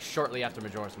came out like shortly after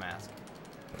Majora's Mask.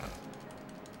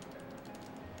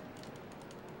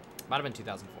 Might have been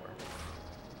 2004.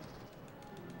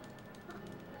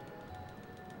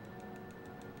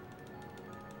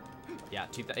 Yeah,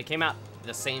 it came out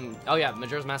the same. Oh yeah,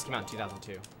 Majora's Mask came out in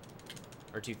 2002.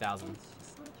 Or 2000.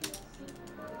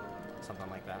 Something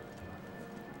like that.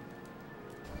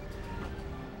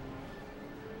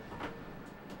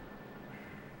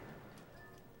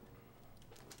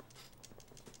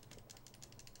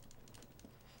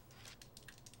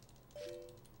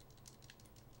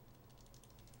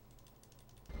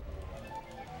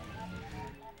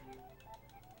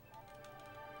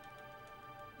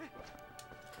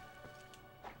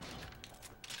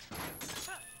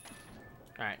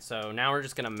 Alright, so now we're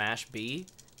just gonna mash B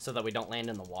so that we don't land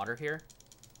in the water here.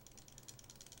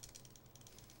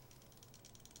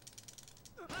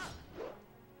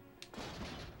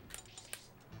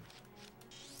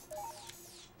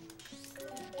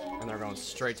 And they're going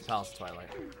straight to Palace of Twilight.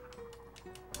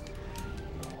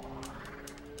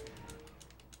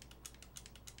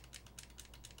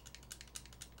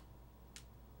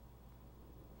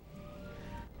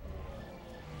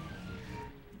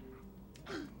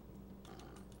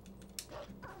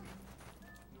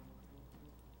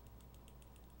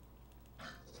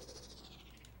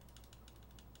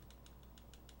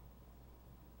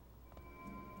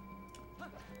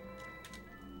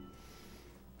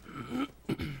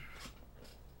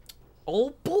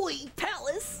 Oh boy,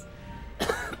 Palace!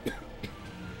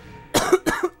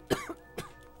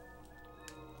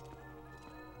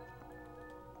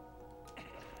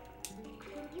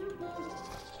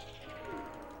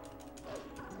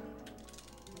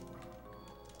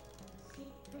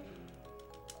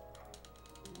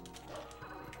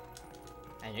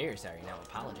 I know you're sorry, now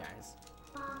apologize.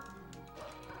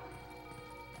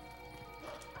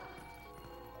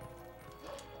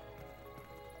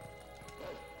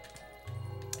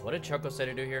 What did Choco say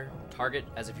to do here? Target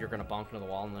as if you're gonna bonk into the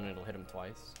wall and then it'll hit him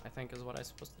twice, I think is what I'm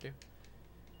supposed to do.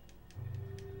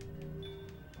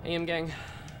 AM gang.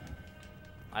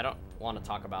 I don't want to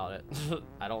talk about it.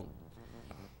 I don't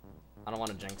want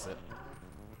to jinx it.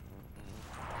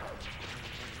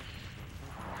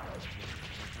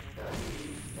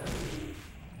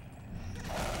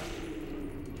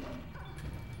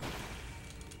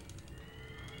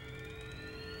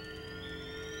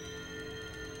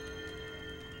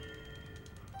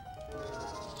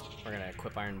 We're gonna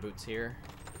equip Iron Boots here.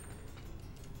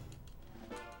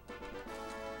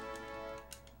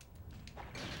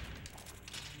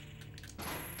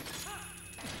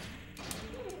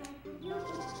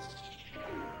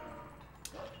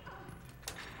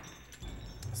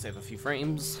 Save a few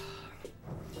frames.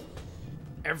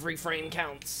 Every frame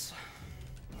counts.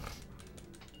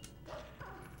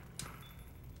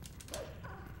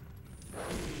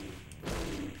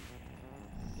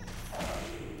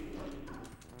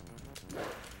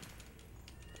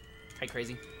 Hi,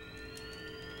 crazy.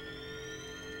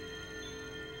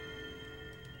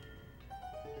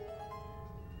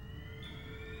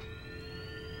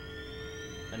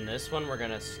 And this one, we're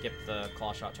gonna skip the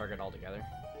claw shot target altogether.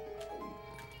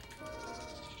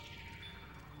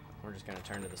 We're just gonna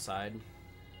turn to the side.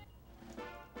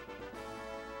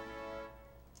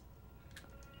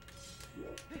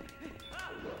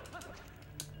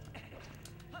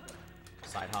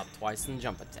 Side hop twice and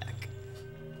jump attack.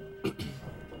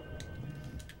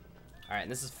 Alright,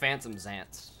 and this is Phantom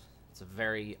Zant. It's a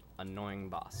very annoying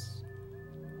boss.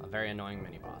 A very annoying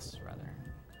mini-boss, rather.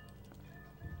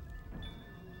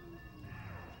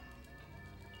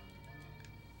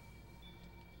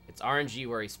 It's RNG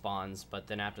where he spawns, but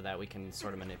then after that we can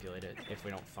sort of manipulate it if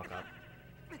we don't fuck up.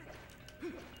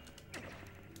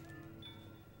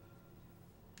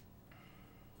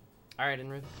 Alright,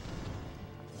 Inruth.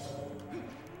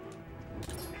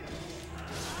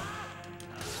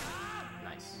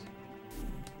 Nice.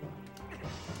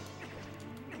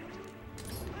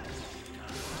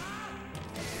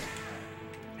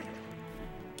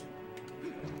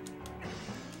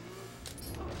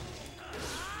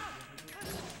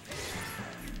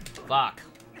 Fuck.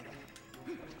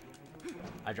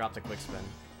 I dropped a quick spin.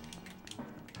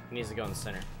 He needs to go in the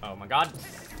center. Oh my god.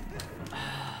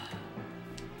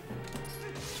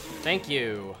 Thank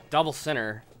you. Double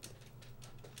center.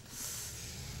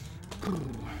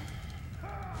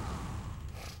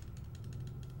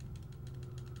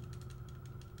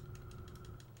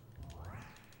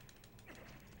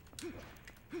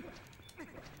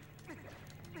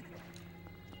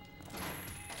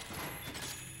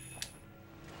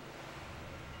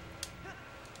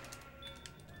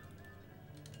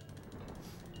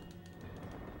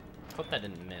 Hope that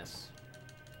didn't miss.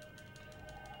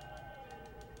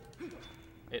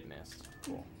 It missed.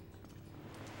 Cool.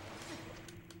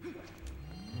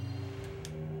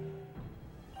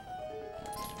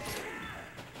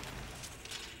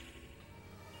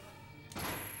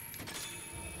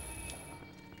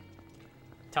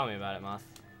 Tell me about it, Moth.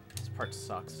 This part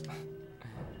sucks.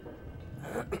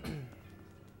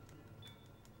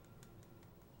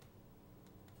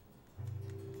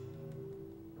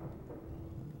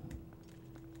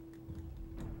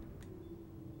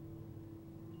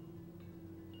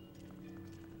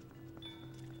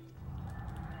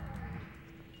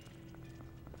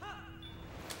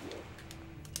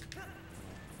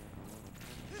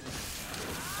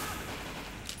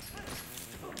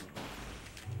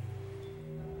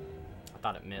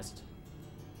 thought it missed.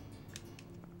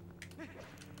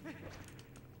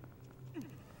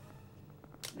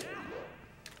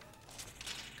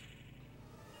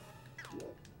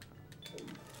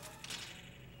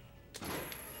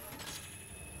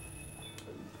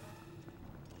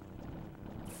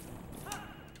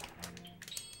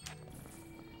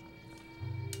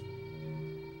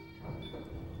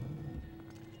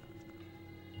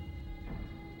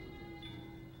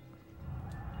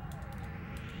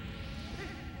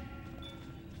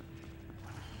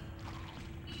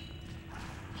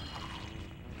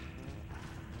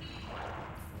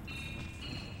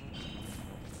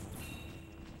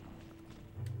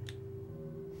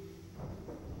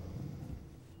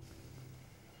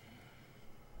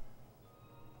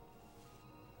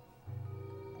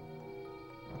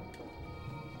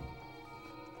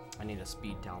 I need a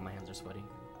speed towel, my hands are sweaty.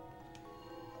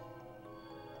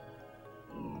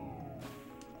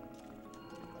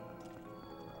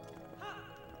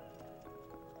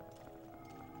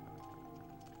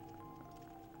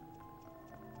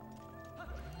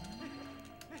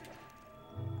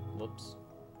 Whoops.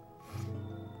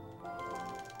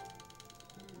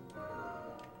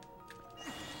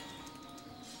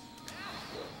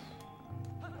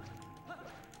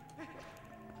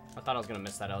 I thought I was gonna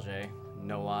miss that LJ.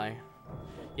 No lie.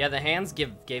 Yeah, the hands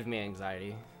gave me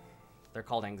anxiety. They're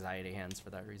called anxiety hands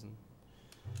for that reason.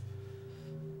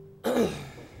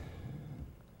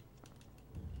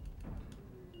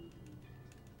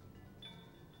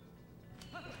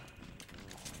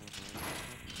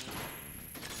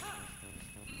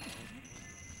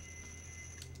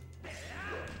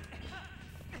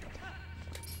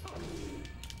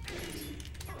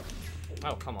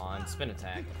 Oh, come on. Spin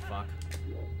attack. Fuck.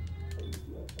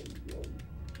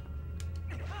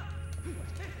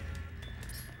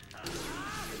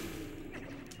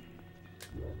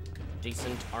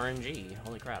 Decent RNG.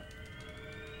 Holy crap.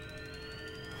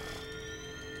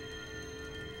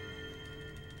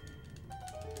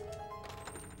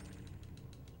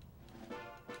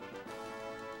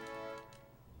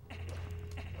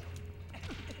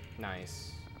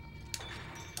 Nice.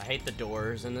 I hate the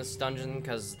doors in this dungeon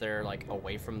because they're like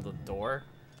away from the door.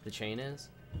 The chain is.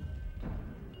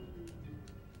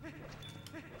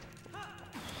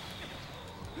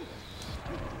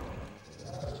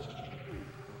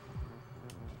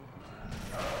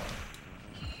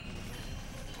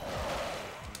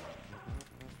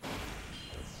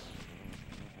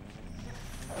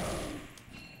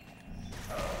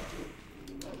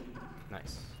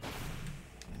 Nice.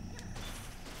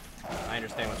 I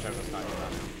understand what Trevor's talking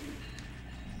about.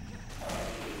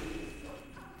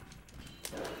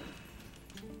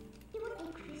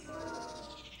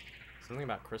 Something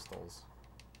about crystals.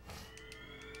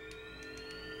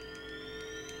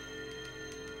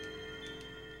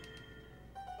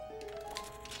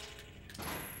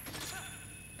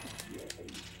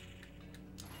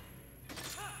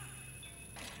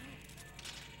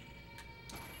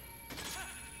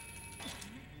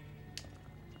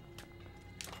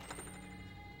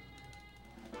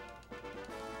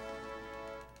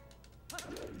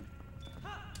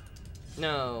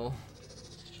 No.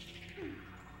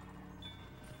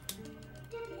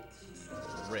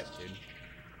 Rip, dude.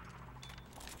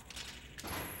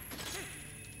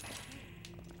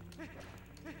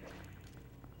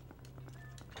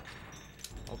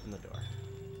 Open the door.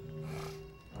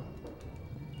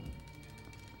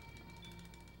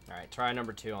 Alright, try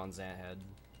number 2 on Xanthead.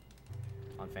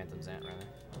 On Phantom Xant, rather.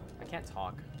 I can't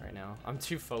talk right now. I'm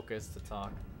too focused to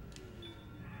talk.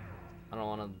 I don't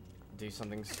want to do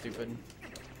something stupid.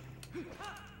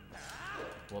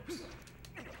 Whoops.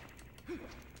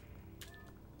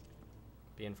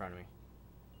 Be in front of me.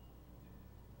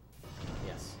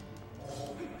 Yes.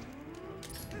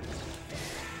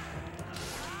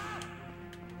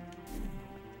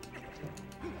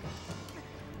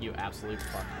 You absolute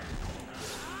fuck.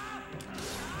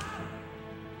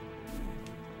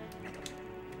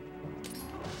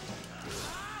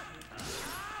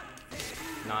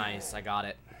 Nice, I got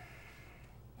it.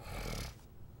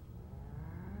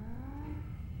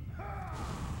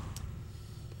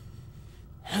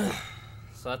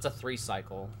 So that's a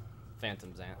 3-cycle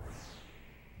Phantom Xant.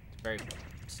 It's very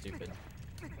stupid.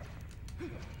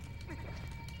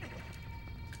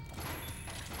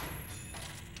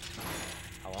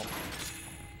 Hello.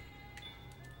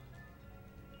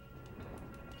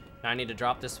 Now I need to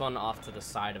drop this one off to the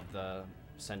side of the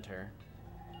center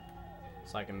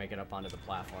so I can make it up onto the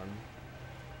platform.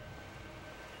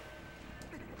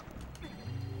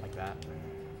 Like that.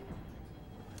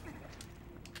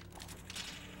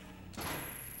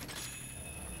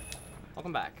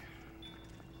 Welcome back.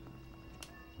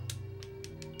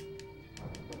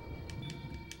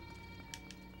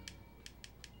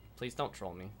 Please don't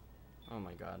troll me. Oh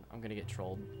my god, I'm gonna get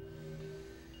trolled.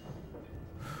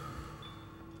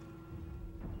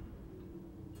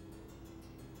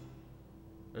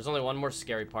 There's only one more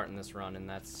scary part in this run, and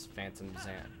that's Phantom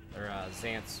Zant, or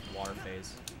Zant's water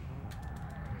phase.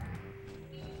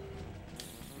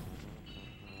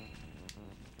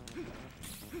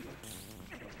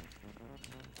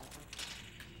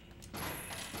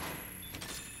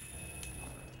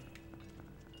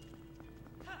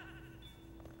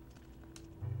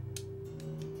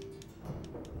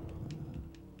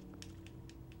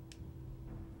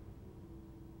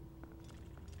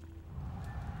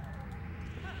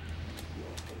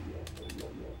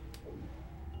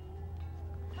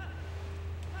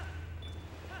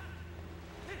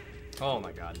 Oh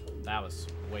my god, that was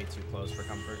way too close for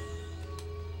comfort.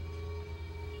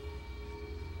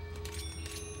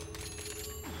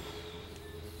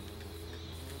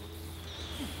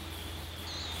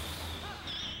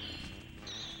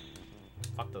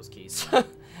 Fuck those keys.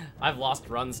 I've lost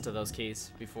runs to those keys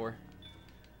before.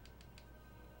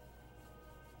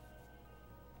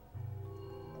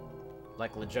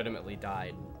 Like, legitimately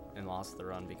died and lost the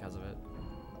run because of it.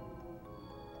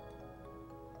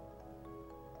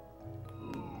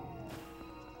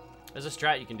 There's a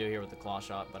strat you can do here with the claw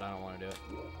shot, but I don't want to do it.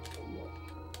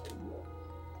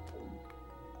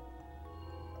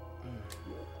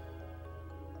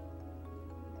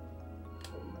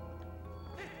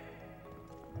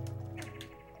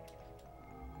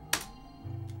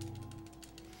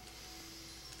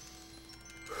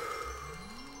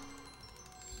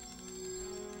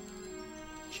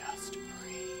 Just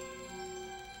breathe.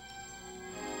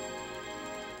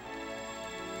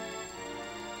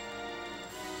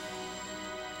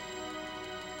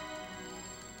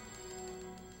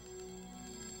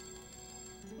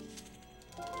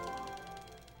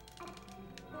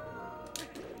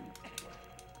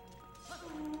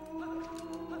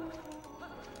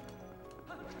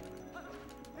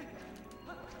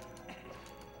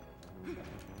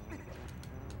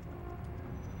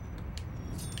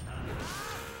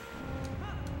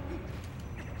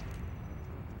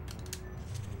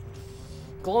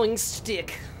 Glowing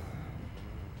stick.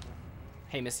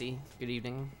 Hey, Missy. Good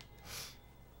evening.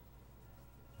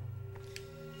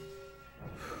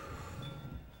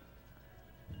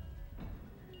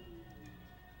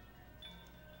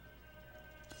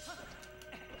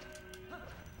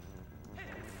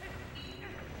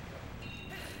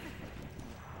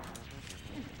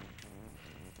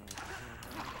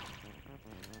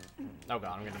 Oh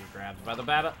god, I'm gonna get grabbed by the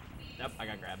baba. Yep, I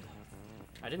got grabbed.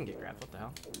 I didn't get grabbed. What the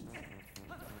hell?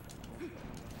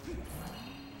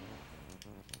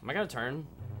 Am I gonna turn?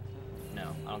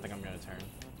 No, I don't think I'm gonna turn.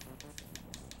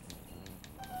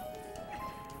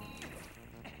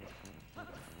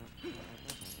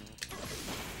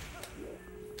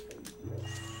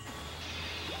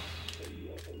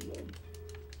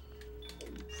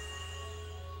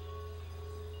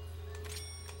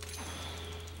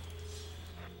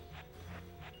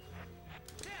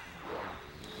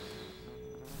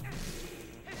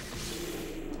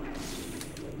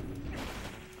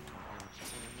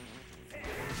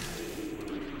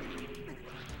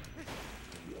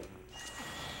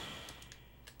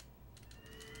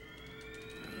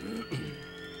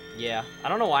 Yeah, I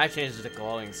don't know why I changed it to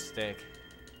glowing stick.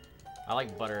 I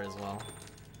like butter as well.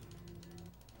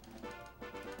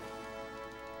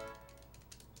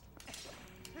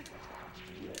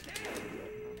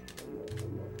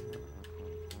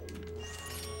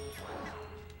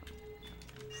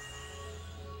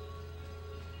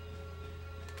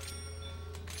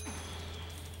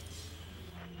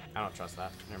 I don't trust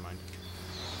that. Never mind.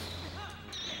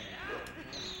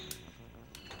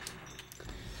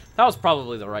 That was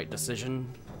probably the right decision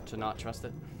to not trust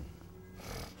it.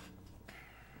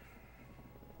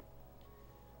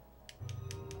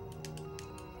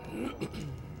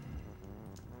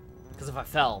 Because if I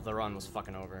fell, the run was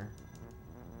fucking over.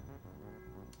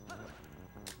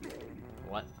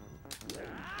 What?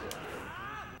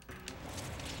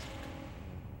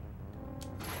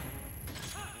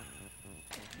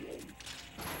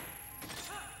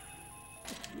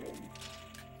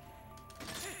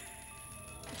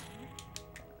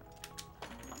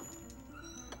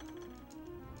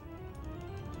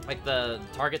 Like the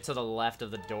target to the left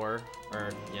of the door,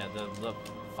 or yeah, the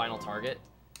final target,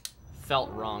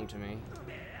 felt wrong to me.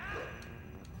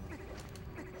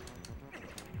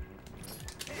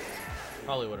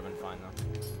 Probably would have been fine though.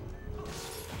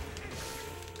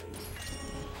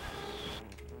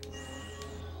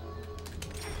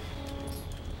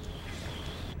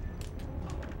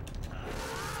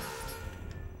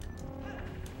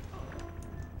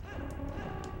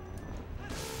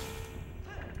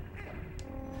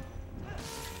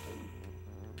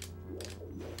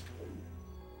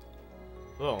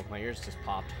 Oh, my ears just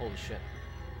popped. Holy shit.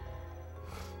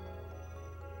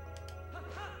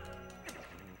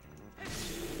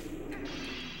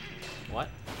 What?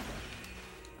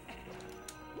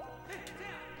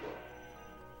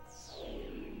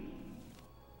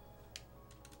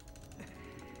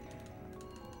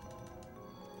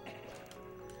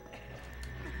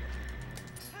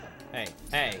 Hey,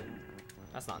 hey.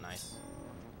 That's not nice.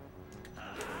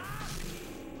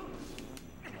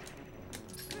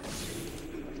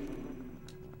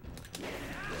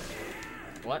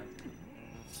 What?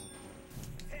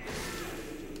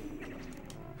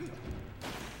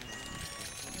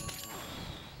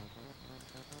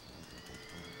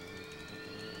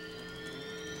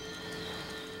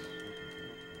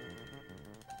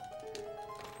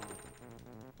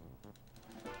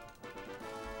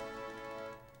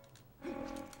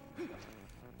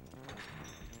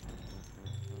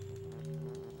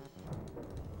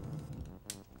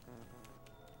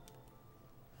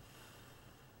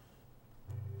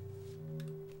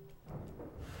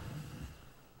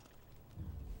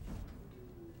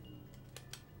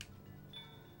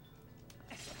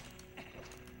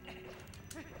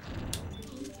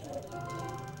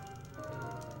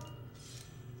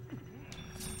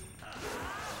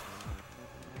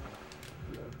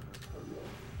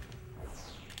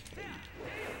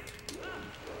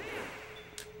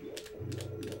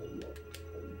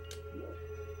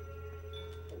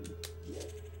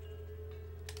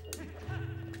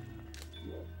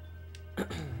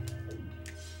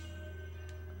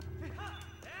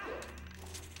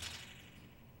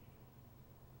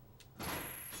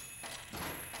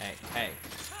 Hey, hey.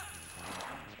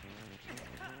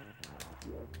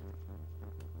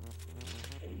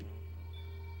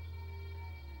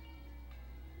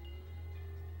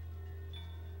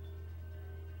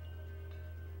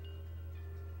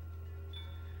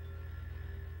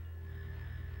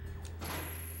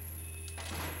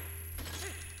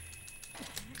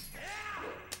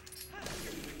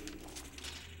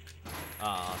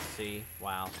 See?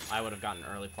 Wow. I would have gotten an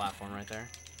early platform right there.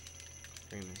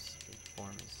 3 Mississippi, 4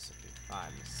 Mississippi,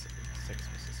 5 Mississippi, 6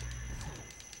 Mississippi,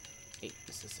 8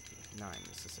 Mississippi, 9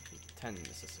 Mississippi, 10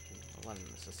 Mississippi, 11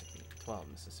 Mississippi, 12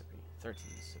 Mississippi, 13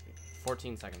 Mississippi.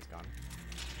 14 seconds gone.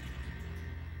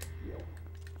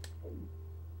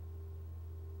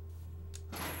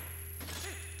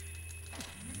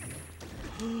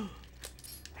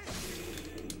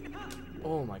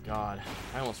 Oh my god.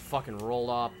 I almost fucking rolled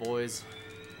off, boys.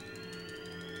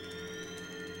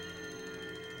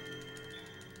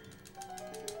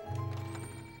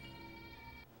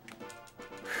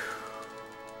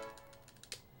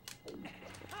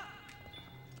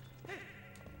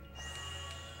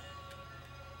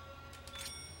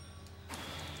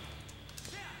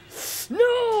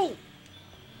 No!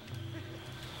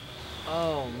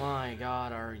 Oh my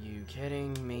god, are you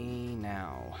kidding me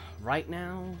now? Right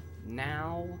now?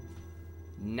 Now?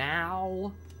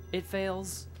 Now? It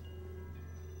fails?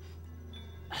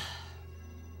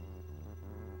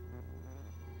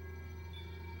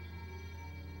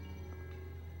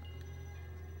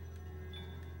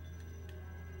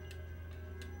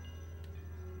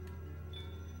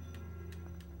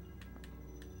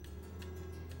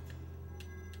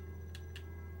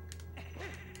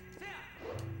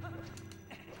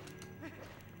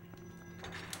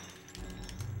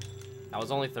 That was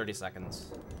only 30 seconds.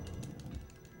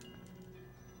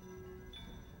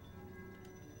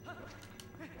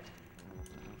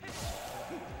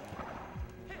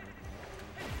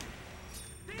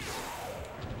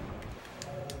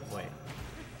 Wait.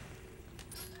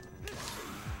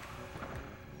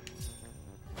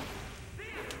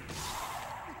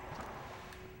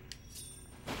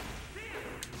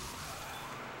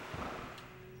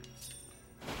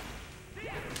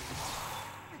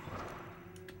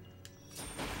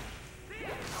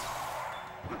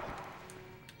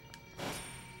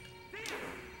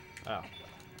 Oh.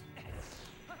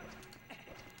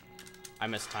 I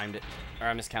mistimed it. Or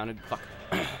I miscounted. Fuck.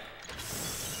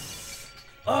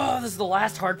 Oh, this is the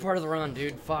last hard part of the run,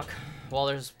 dude. Fuck. Well,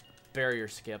 there's barrier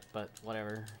skip, but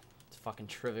whatever. It's fucking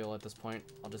trivial at this point.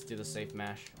 I'll just do the safe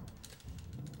mash.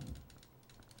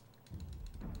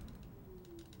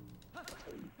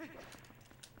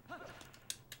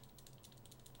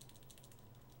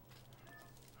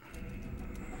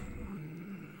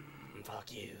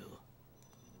 Fuck you.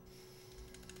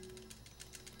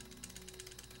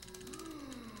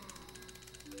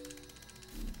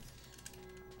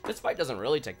 This fight doesn't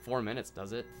really take 4 minutes,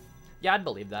 does it? Yeah, I'd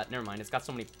believe that. Never mind, it's got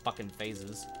so many fucking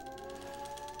phases.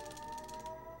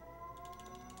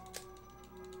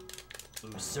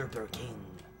 Usurper King.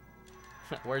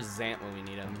 Where's Zant when we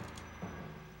need him?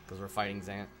 Because we're fighting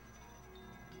Zant.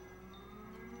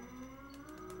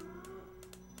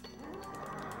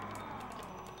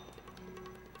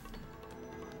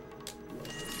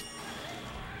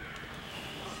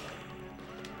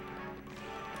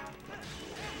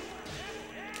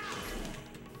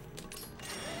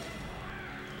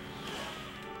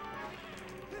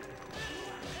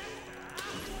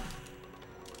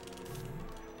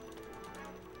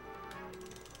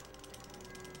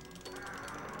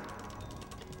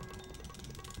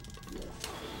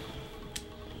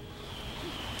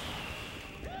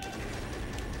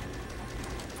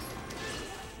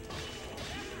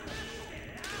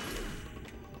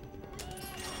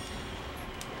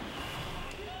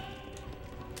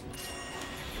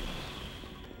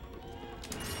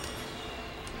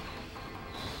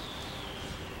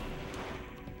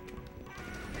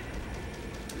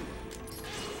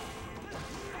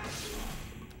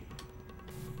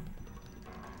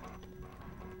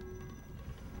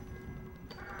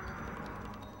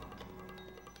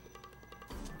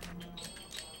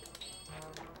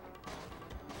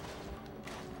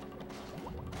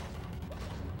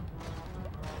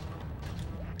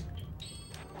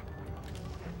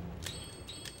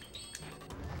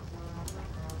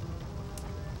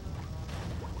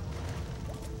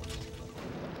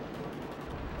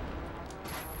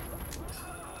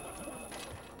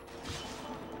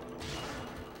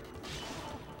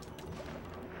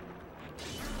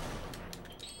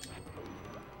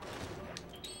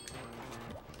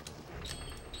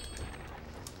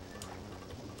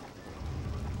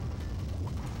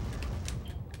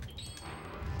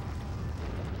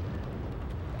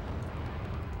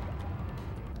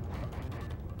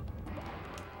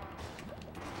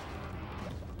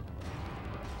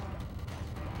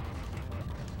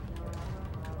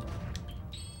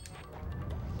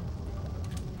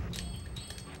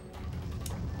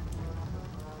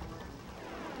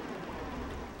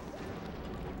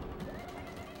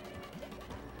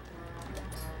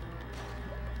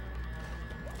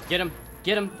 Get him.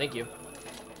 Get him. Thank you.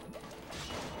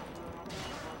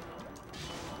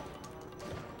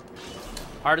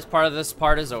 Hardest part of this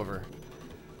part is over.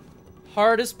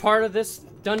 Hardest part of this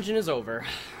dungeon is over.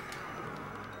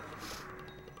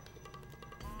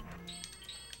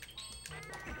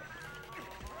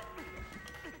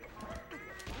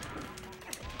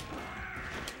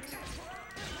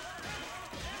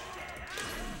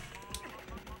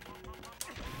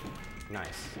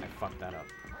 Nice. I fucked that up.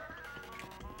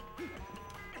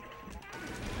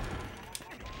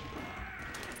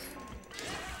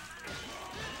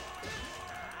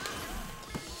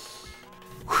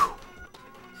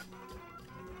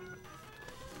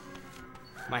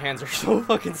 My hands are so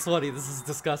fucking sweaty. This is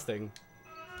disgusting.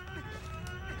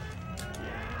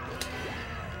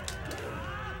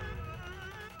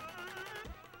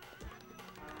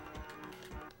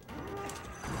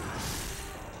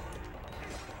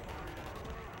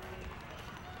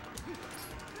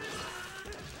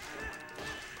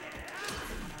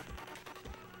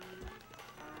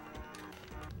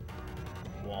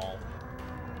 Wall.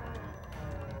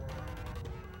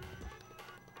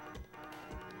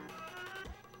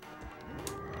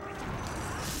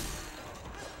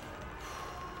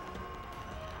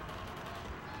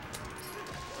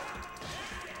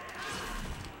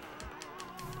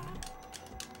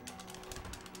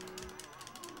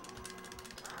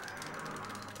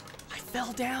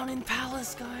 Fell down in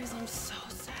Palace, guys. I'm so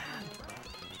sad.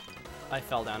 I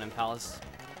fell down in Palace.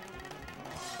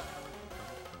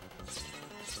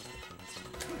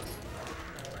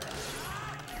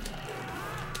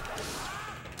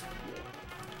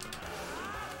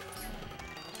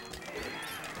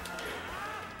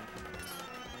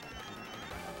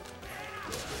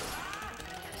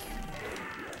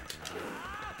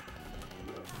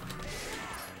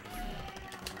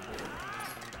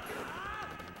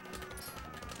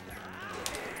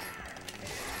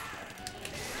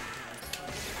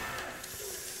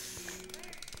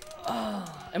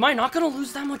 Am I not gonna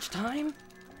lose that much time?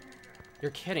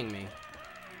 You're kidding me.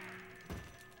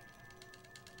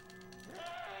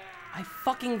 I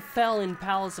fucking fell in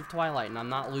Palace of Twilight and I'm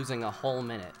not losing a whole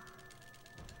minute.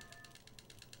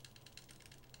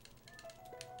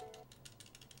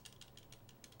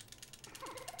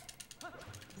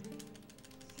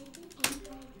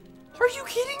 Are you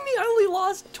kidding me? I only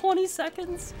lost 20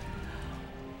 seconds.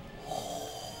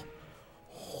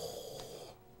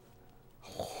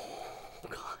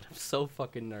 So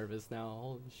fucking nervous now.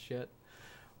 Holy shit.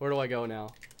 Where do I go now?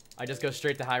 I just go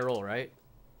straight to Hyrule, right?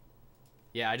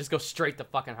 Yeah, I just go straight to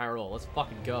fucking Hyrule. Let's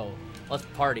fucking go. Let's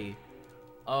party.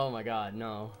 Oh my god,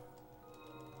 no.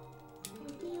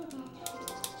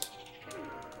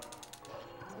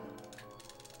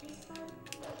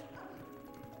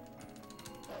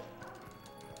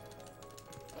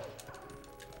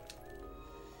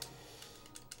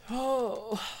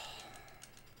 Oh.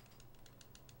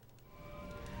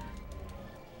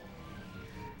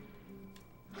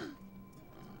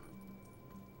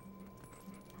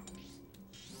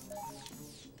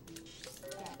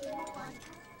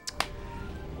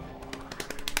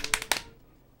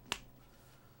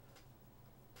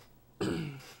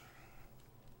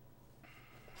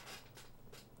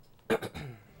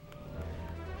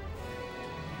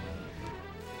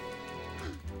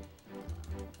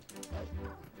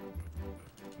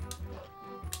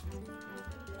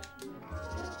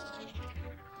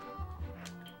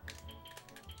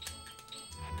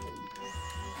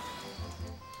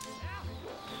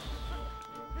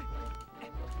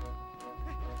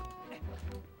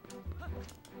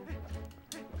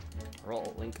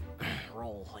 Roll, Link.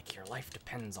 Roll like your life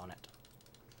depends on it.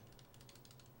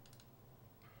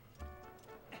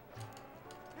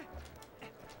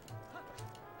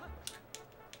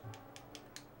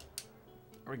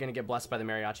 Are we gonna get blessed by the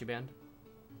mariachi band?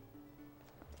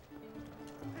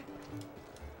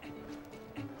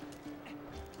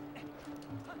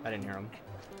 I didn't hear him.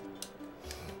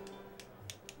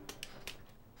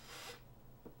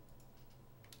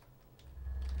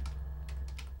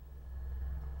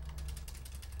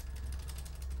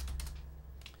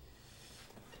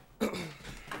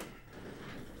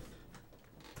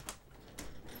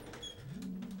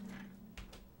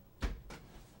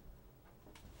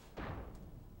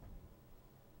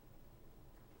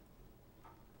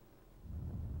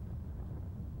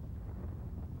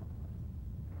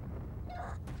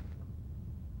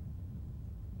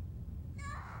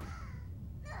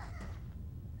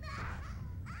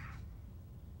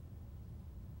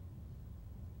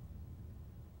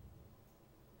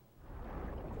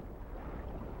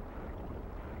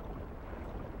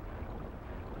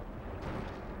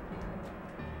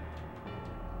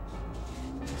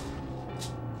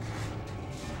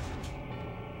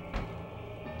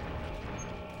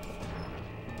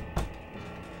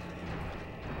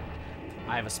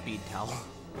 I have a speed towel.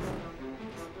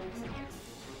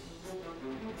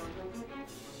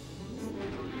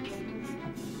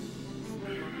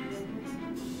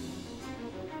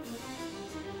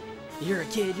 You're a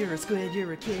kid, you're a squid,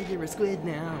 you're a kid, you're a squid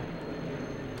now.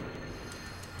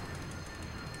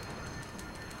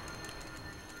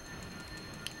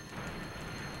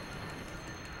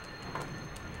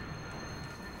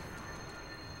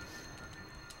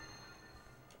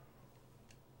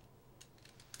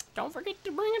 Don't forget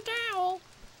to bring a towel.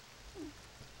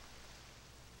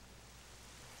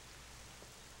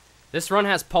 This run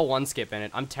has Poe 1 skip in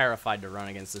it. I'm terrified to run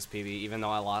against this PB, even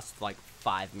though I lost like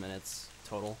 5 minutes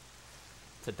total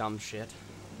to dumb shit.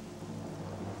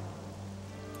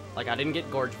 Like, I didn't get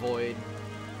Gorge Void.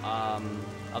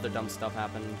 Other dumb stuff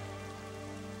happened.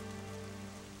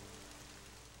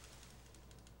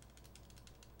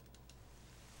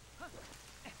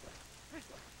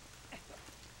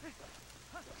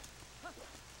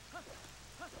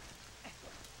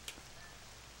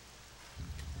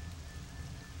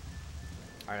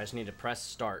 Alright, I just need to press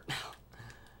start.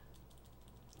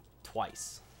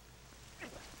 Twice.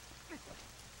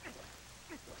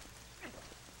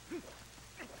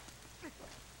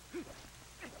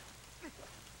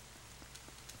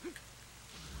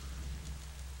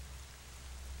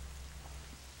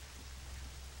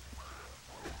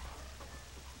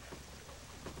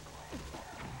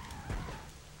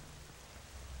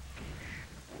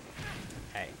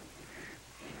 Hey.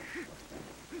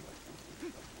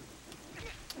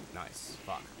 Nice.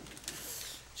 Fuck.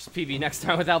 Just PB next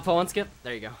time without Poe and skip.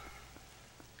 There you go.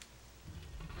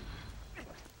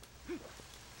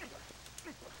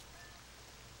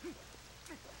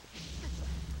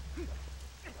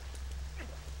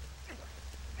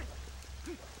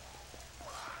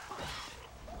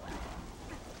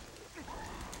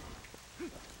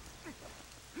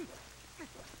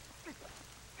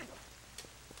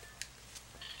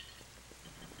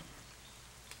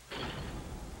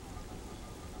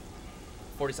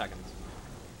 Seconds.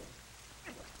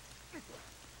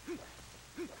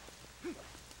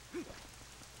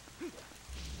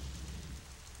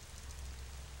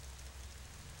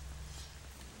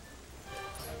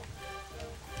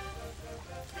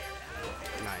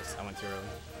 Nice, I went too early.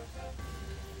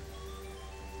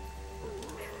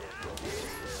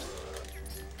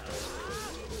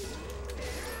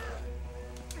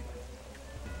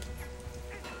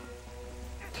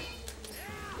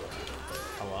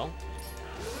 Hello?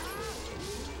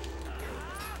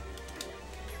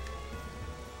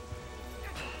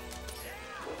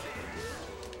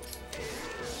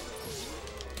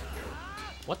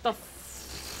 What the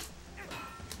f—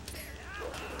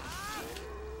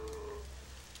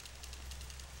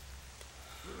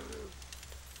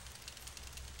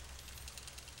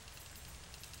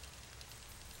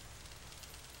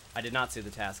 I did not see the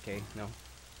task, K. No.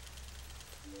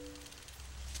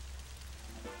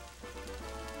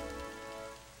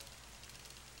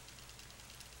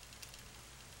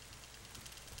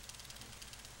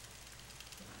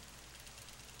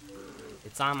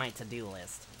 It's on my to-do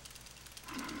list.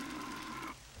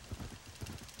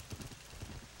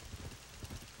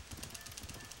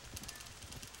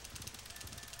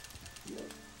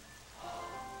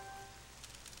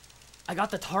 I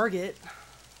got the target.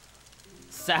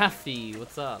 Safi,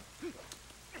 what's up?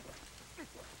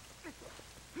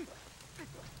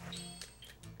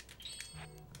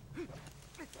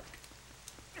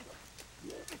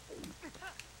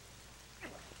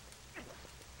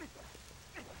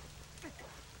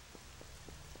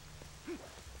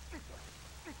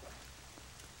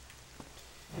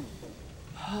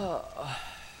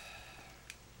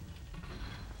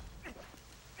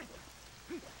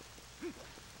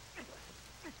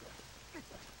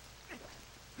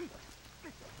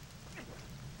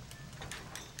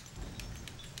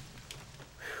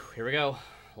 Here we go.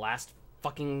 Last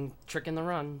fucking trick in the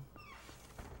run.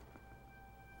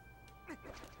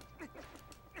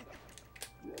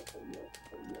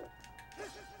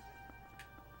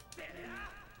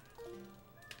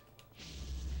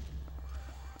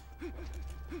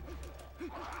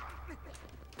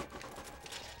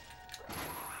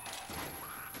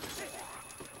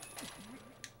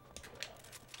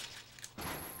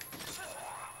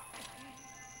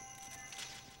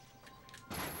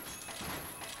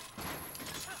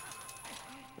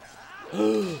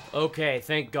 Okay,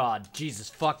 thank God. Jesus,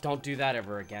 fuck, don't do that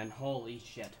ever again. Holy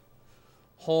shit.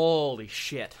 Holy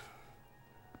shit.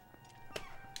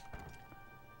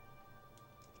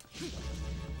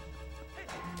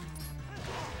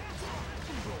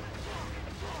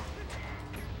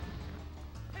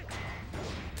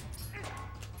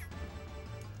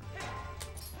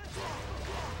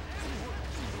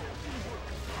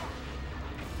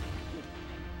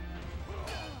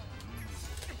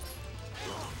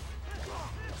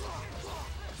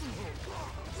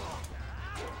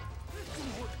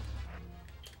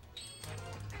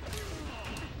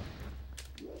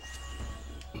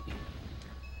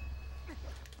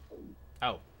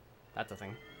 Oh, that's a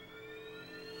thing.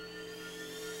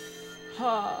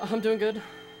 I'm doing good.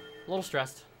 A little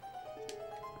stressed.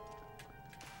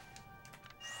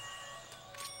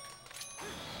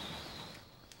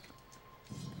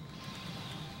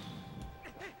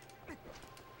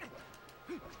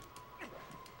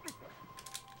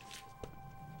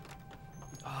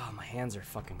 Oh, my hands are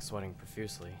fucking sweating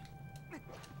profusely.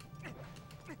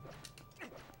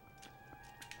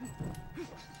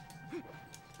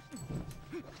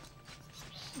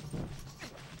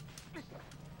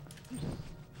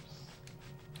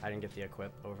 I didn't get the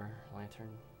equip over lantern.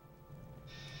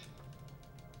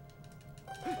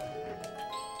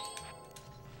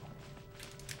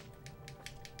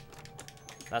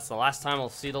 That's the last time we'll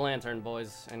see the lantern,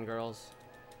 boys and girls.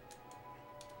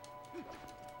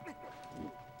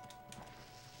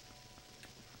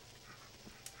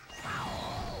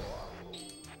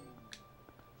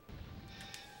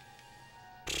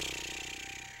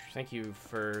 Thank you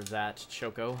for that,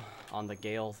 Choco, on the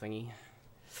Gale thingy.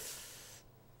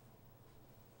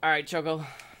 Alright, Choco.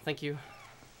 Thank you.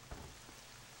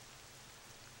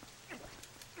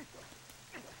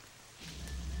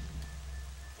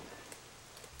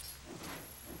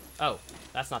 Oh,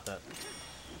 that's not the...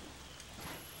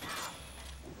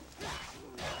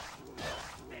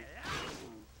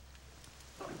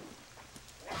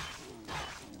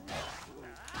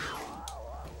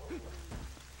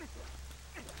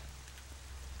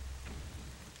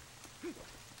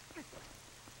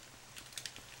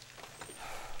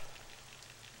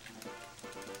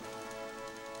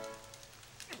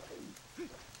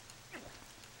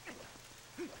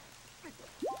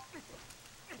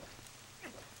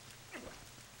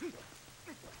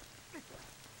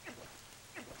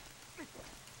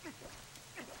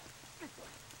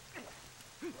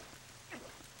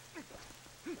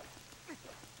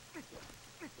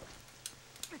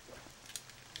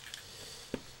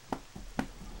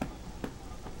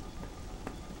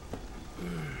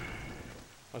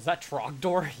 Was that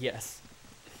Trogdor? Yes.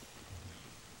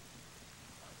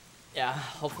 Yeah,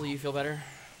 hopefully you feel better.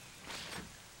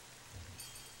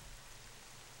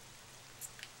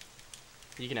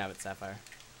 You can have it, Sapphire.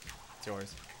 It's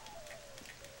yours.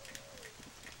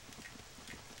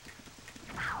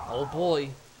 Oh boy.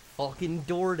 Fucking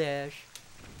DoorDash.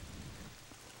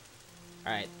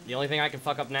 Alright, the only thing I can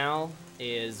fuck up now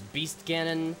is Beast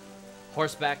Ganon,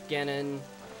 Horseback Ganon,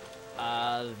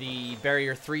 the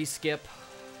Barrier 3 skip,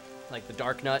 like the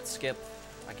Dark Nut skip.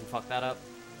 I can fuck that up.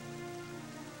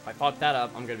 If I fuck that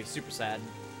up, I'm gonna be super sad.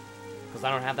 Because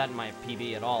I don't have that in my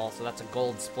PB at all, so that's a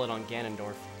gold split on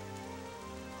Ganondorf.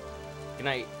 Good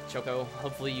night, Choco.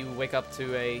 Hopefully you wake up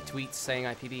to a tweet saying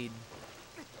I PB'd.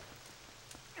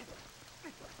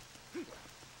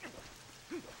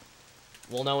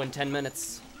 We'll know in 10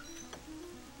 minutes.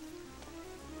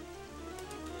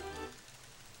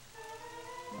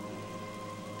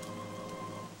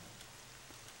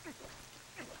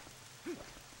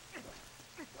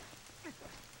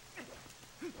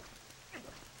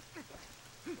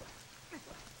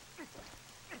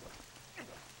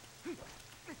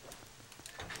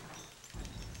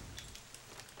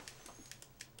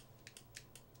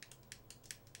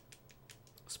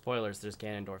 Spoilers, there's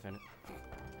Ganondorf in it.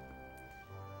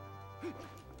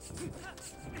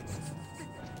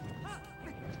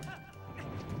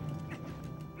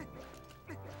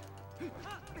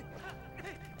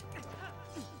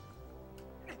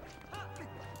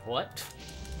 What?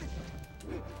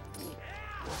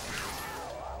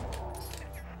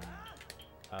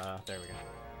 There we go.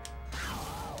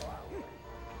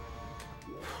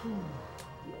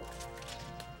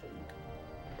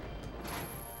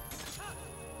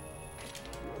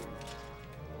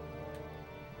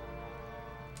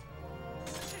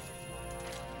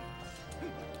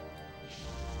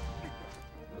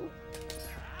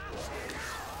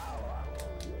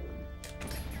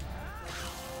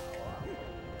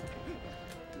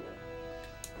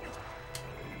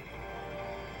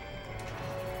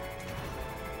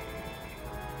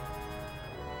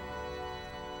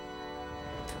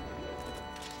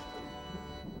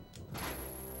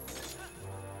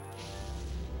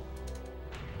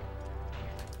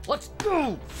 Let's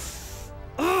go!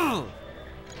 Ugh.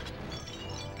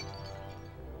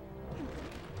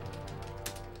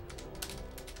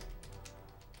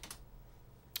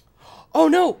 Oh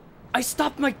no! I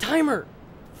stopped my timer!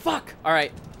 Fuck!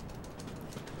 Alright.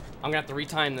 I'm gonna have to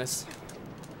retime this.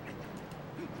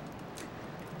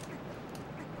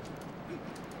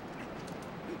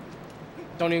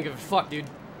 Don't even give a fuck, dude.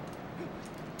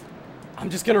 I'm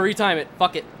just gonna retime it.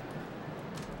 Fuck it.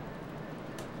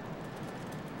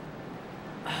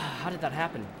 How did that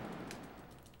happen?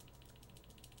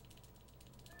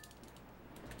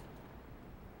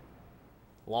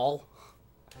 Lol.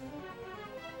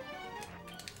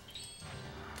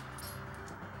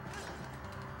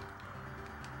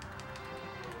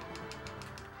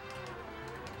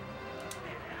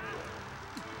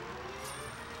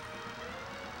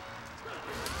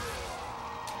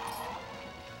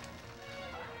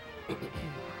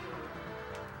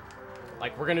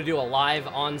 Like, we're gonna do a live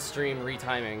on-stream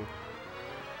retiming.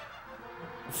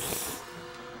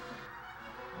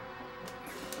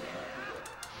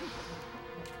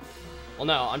 Well,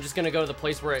 no, I'm just gonna go to the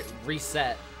place where it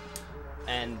reset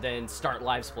and then start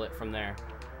live split from there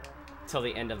till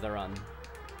the end of the run.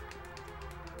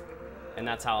 And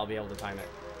that's how I'll be able to time it.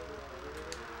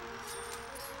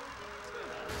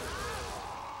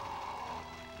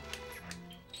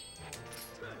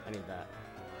 I need that.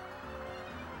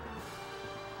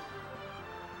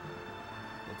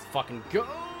 Let's fucking go!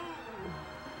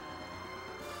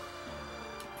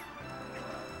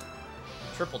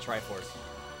 Triple Triforce.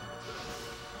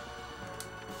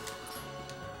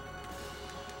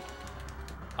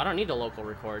 I don't need a local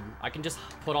record. I can just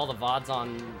put all the VODs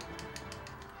on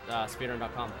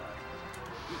speedrun.com.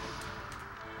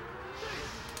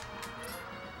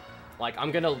 Like,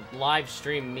 I'm gonna live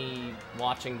stream me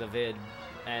watching the vid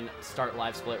and start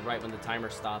live split right when the timer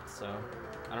stops, so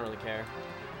I don't really care.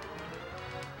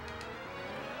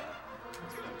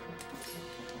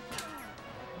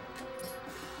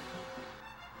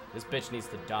 This bitch needs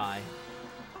to die.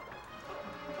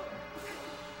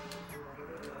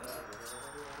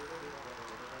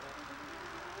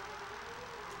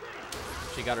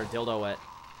 She got her dildo wet.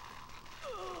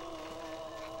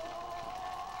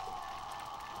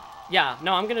 Yeah,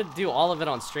 no, I'm gonna do all of it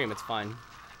on stream. It's fine.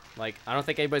 Like, I don't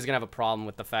think anybody's gonna have a problem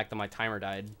with the fact that my timer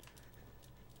died.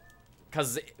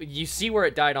 Because you see where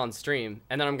it died on stream,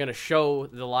 and then I'm gonna show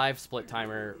the live split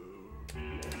timer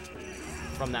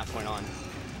from that point on.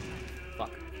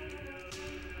 Fuck.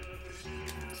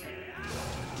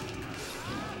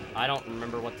 I don't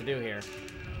remember what to do here.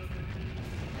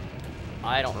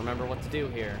 I don't remember what to do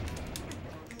here.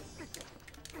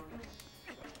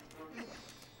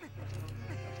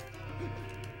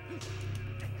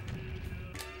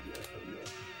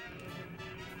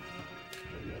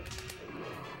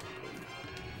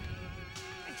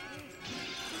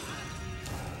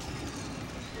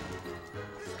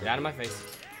 Get out of my face.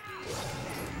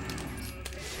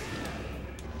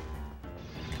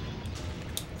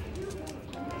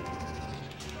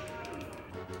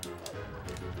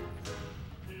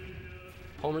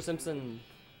 Homer Simpson.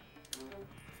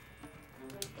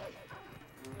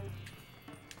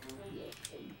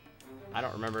 I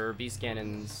don't remember Beast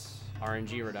Cannon's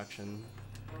RNG reduction.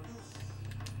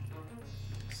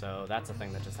 So that's a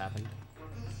thing that just happened.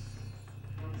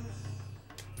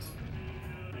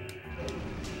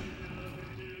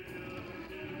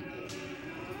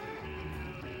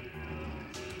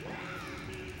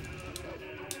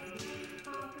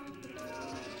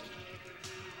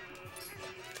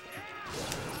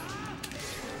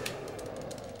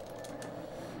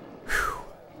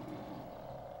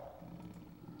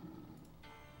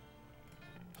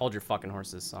 Hold your fucking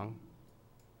horses, song.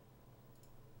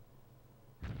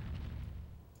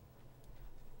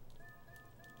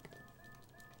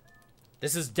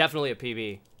 This is definitely a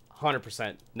PB.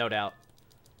 100%, no doubt.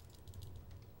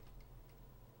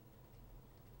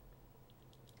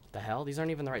 The hell? These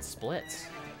aren't even the right splits.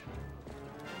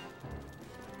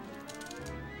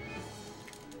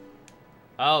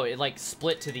 Oh, it like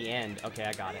split to the end. Okay,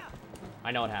 I got it. I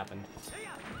know what happened.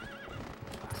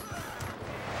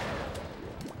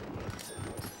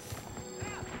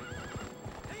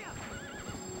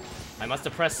 I must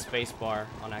have pressed spacebar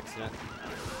on accident.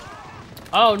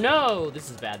 Oh no!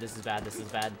 This is bad, this is bad, this is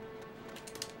bad.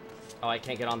 Oh, I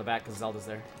can't get on the back because Zelda's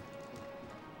there.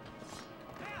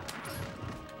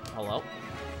 Hello?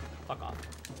 Fuck off.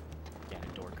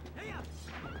 Ganon dork.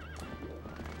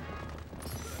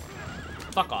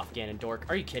 Fuck off, Ganon dork.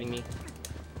 Are you kidding me?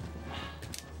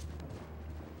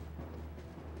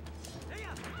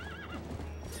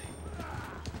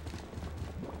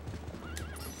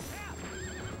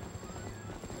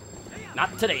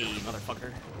 Not today,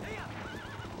 motherfucker.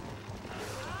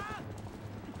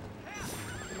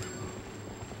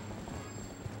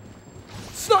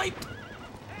 Snipe!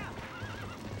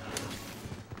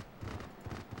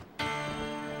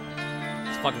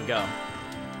 Let's fucking go.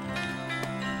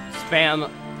 Spam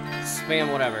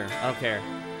whatever. I don't care.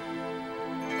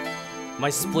 My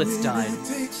splits died.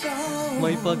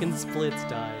 My fucking splits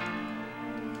died.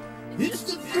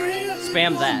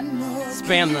 Spam that.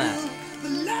 Spam that. The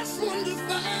last one to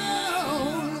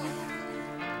fall.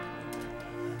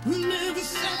 Who never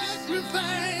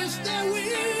sacrificed their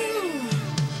will.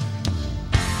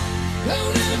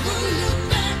 Don't ever look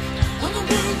back on the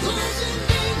world closing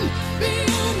in. Be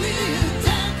on the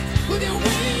attack with your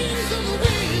wings on the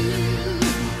wind.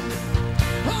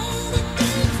 All the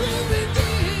things will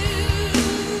begin.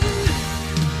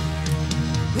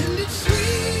 And it's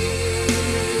sweet,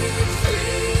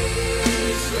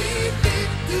 sweet, sweet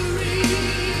victory.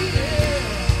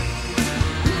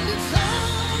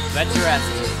 Bet your ass.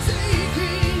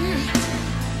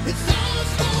 It's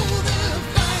ours for the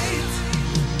fight.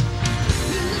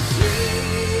 In the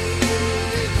sweet,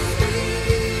 sweet,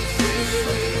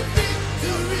 sweet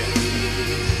victory.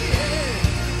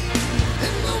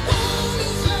 And the one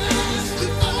is last to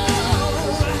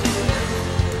fall.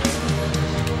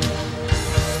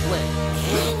 Split.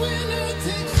 The winner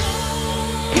takes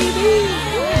all.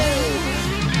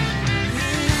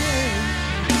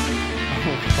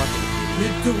 Oh, fucking.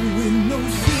 It don't win no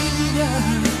silver.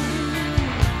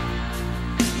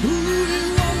 You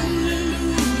only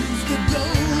lose the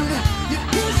gold. You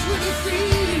push with the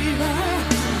fever.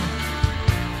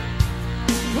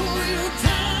 Oh, your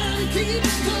time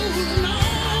keeps going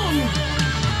on.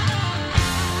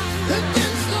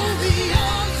 Against all the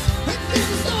odds,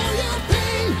 against all your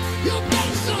pain, your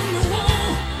back's on the wall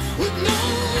with no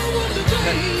one to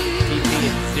blame. TP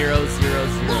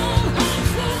 0-0-0. All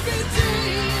hearts won't be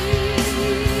tamed.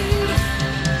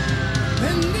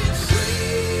 And it's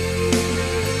sweet,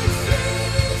 sweet,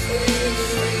 sweet,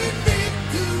 sweet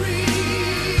victory.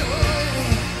 Oh,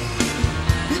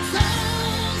 it's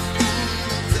ours for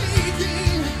the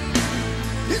taking.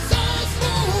 It's ours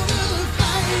for the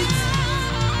fight.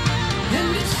 And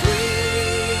it's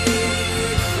sweet,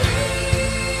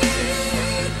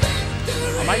 sweet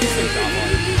victory. I might just think that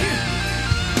one.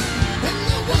 And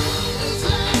the one is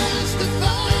last to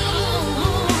fall.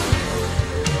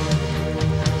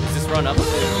 Is this run up? Good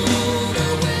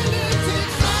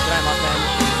night, my man.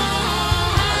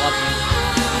 I love you.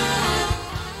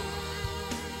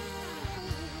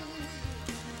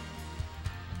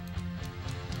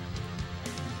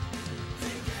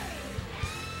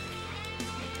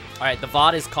 Alright, the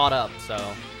VOD is caught up, so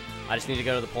I just need to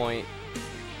go to the point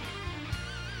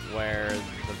where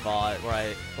the VOD, where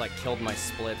I like killed my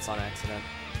splits on accident.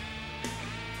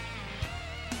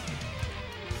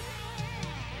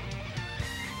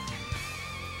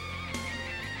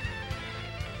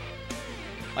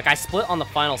 Like, I split on the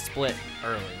final split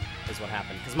early, is what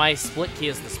happened. Because my split key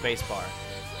is the spacebar.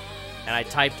 And I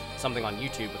typed something on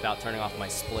YouTube without turning off my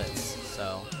splits,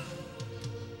 so...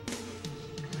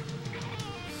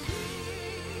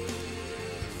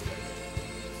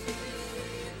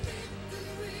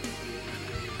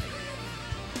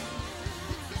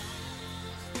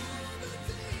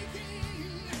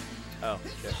 Oh,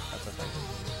 shit, that's a thing.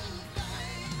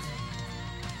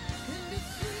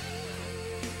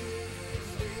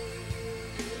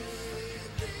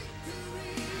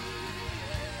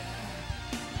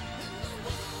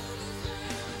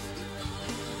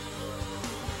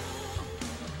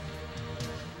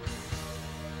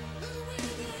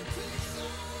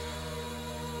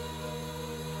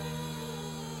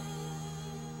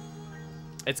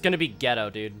 It's gonna be ghetto,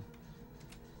 dude.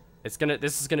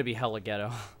 This is gonna be hella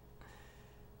ghetto.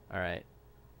 Alright.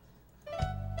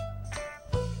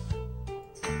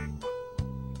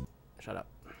 Shut up.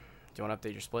 Do you want to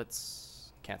update your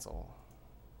splits? Cancel.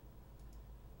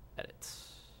 Edit.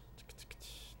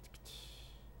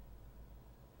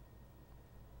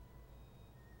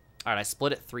 Alright, I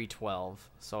split at 312,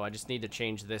 so I just need to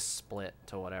change this split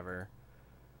to whatever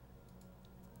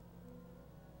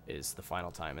is the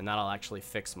final time, and that'll actually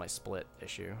fix my split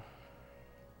issue.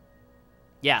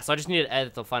 Yeah, so I just need to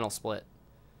edit the final split.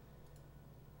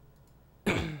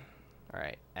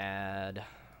 Alright, add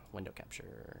window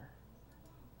capture.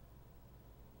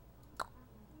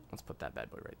 Let's put that bad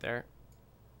boy right there.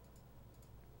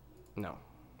 No.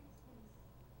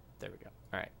 There we go.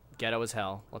 Alright, ghetto as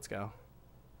hell. Let's go.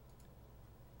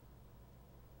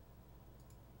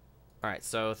 Alright,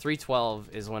 so 312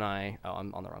 is when I... Oh,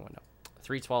 I'm on the wrong window.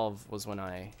 312 was when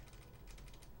I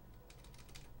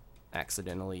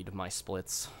accidentally my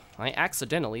splits. I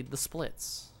accidentally the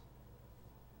splits.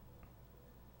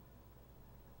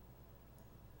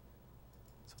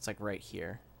 So it's like right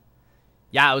here.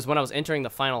 Yeah, it was when I was entering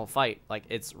the final fight. Like,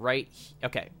 it's right...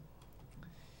 Okay.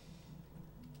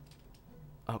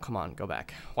 Oh, come on. Go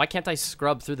back. Why can't I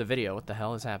scrub through the video? What the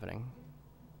hell is happening?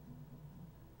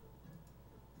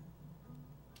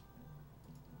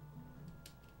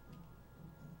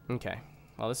 Okay.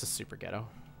 Well, this is super ghetto.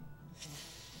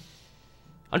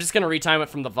 I'm just gonna retime it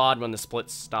from the VOD when the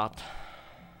splits stopped.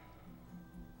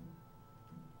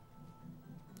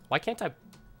 Why can't I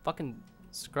fucking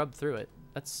scrub through it?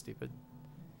 That's stupid.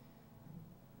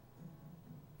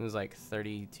 It was like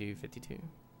 32:52.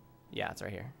 Yeah, it's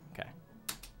right here. Okay.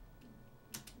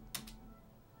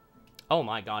 Oh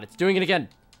my god, it's doing it again.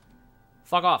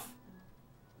 Fuck off.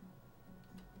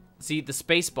 See, the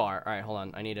space bar. Alright, hold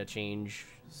on. I need to change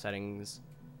settings.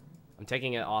 I'm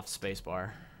taking it off space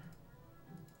bar.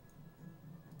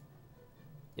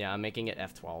 Yeah, I'm making it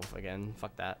F12 again.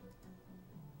 Fuck that.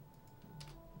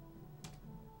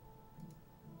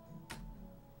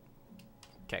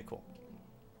 Okay, cool.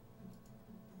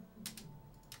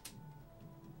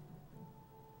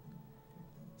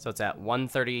 So it's at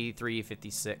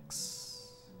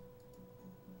 1:33:56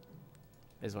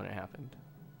 is when it happened.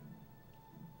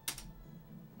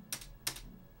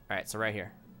 All right, so right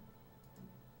here.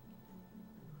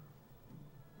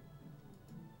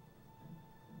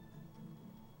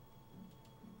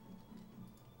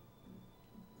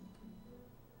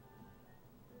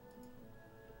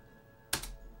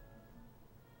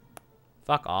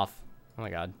 Fuck off. Oh my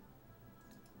god.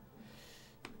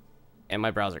 And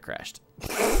my browser crashed.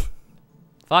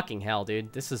 Fucking hell,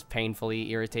 dude. This is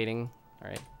painfully irritating.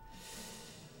 Alright.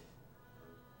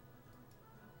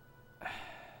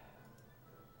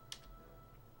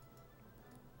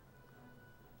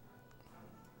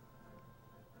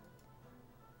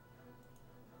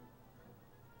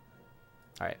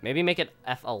 Alright, maybe make it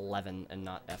F11 and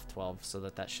not F12 so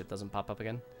that that shit doesn't pop up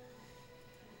again.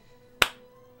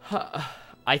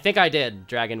 I think I did,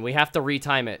 Dragon. We have to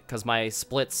retime it because my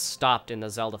splits stopped in the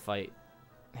Zelda fight.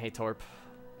 Hey, Torp.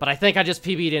 But I think I just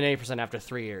PB'd in 80% after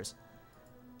 3 years.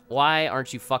 Why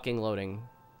aren't you fucking loading?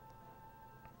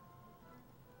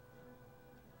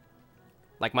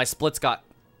 Like, my splits got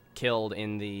killed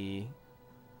in the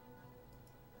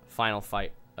final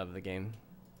fight of the game.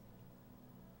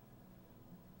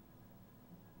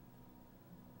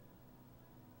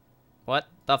 What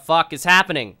the fuck is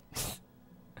happening?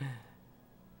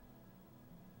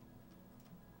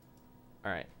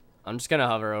 Alright. I'm just gonna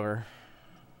hover over.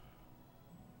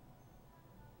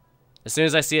 As soon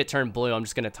as I see it turn blue, I'm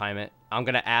just gonna time it. I'm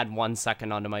gonna add 1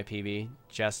 second onto my PB,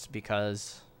 just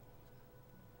because.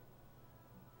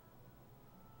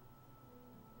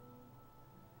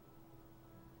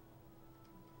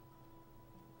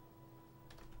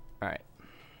 Alright.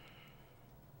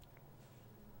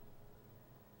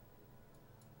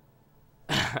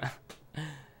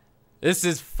 This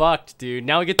is fucked, dude.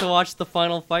 Now we get to watch the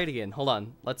final fight again. Hold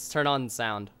on. Let's turn on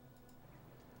sound.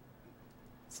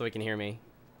 So we can hear me.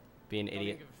 Be an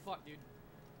idiot. Give a fuck, dude.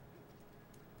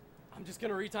 I'm just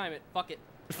gonna retime it. Fuck it.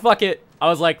 Fuck it. I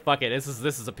was like, fuck it. This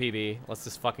is a PB. Let's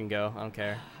just fucking go. I don't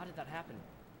care. How did that happen?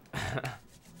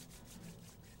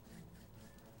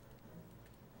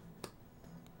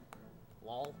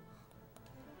 Lol.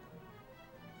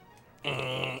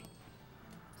 Oh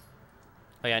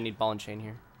yeah, I need ball and chain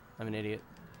here. I'm an idiot.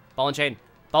 Ball and chain.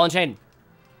 Ball and chain.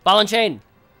 Ball and chain.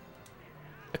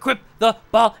 Equip the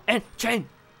ball and chain.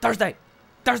 Thursday.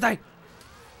 Thursday.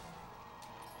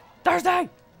 Thursday.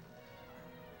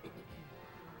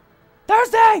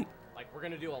 Thursday. Like we're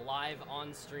gonna do a live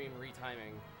on-stream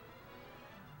retiming.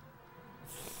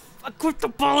 Equip the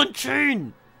ball and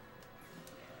chain.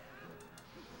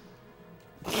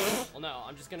 Well, no,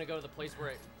 I'm just gonna go to the place where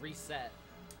it reset,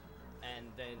 and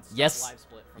then start live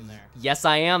split from there. Yes,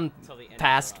 I am.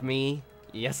 Past me.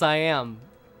 Yes, I am.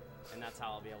 And that's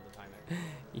how I'll be able to time it.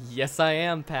 Yes, I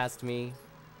am past me.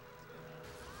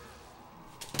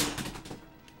 I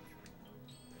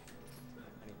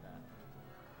need that.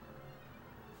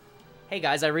 Hey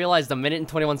guys, I realized a minute and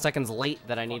 21 seconds late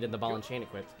that I needed the ball and chain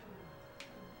equipped.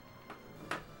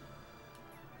 All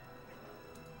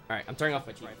right, I'm turning off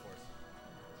my TV.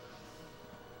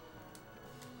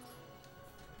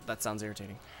 That sounds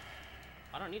irritating.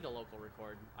 I don't need a local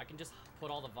record. I can just put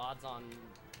all the VODs on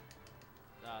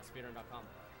speedrun.com.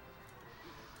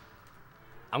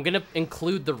 I'm gonna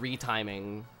include the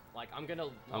retiming. Like I'm gonna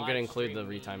include the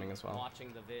retiming as well.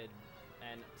 Watching the vid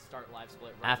and start live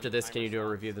split. After this, can you do a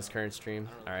review of this current stream?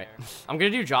 All right. I'm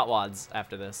gonna do Jotwads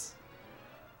after this.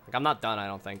 Like I'm not done. I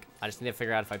don't think. I just need to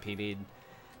figure out if I PB'd.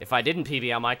 If I didn't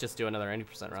PB, I might just do another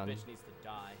 90% run. This bitch needs to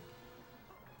die.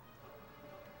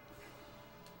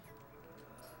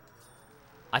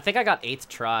 I think I got 8th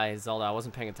try, Zelda. I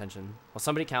wasn't paying attention. Was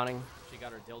somebody counting? She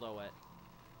got her dildo wet.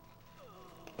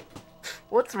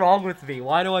 What's wrong with me?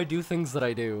 Why do I do things that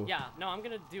I do? Yeah, no, I'm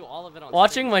gonna do all of it on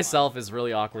Watching myself is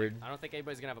really awkward. I don't think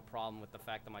anybody's gonna have a problem with the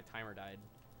fact that my timer died.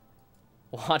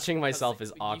 Watching myself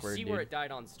is awkward, you see where it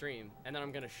died on stream, and then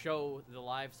I'm gonna show the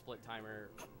live split timer.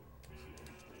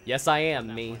 Yes, I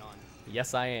am, me.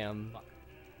 Yes, I am. Fuck.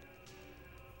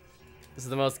 This is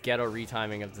the most ghetto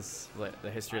retiming of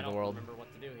the history of the world. I don't remember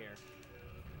what to do here.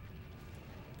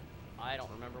 I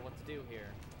don't remember what to do here.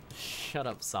 Shut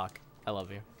up, Sock. I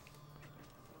love you.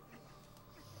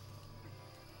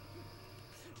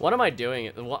 What am I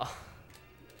doing?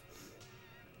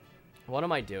 What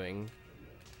am I doing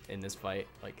in this fight?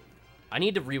 Like, I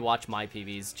need to rewatch my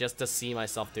PVs just to see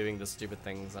myself doing the stupid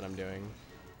things that I'm doing.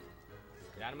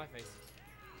 Get out of my face.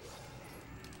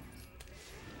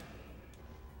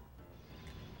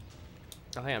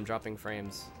 Oh, hey, I'm dropping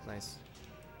frames. Nice.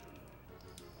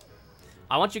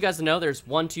 I want you guys to know there's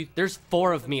there's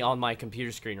 4 of me on my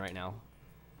computer screen right now.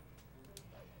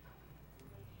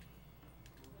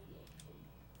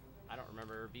 I don't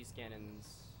remember B-Scannon's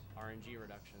RNG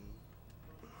reduction.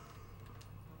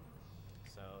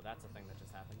 So that's a thing that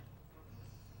just happened.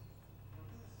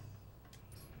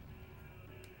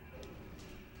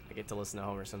 I get to listen to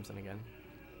Homer Simpson again.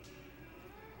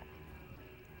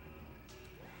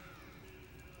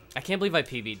 I can't believe I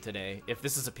PB'd today. If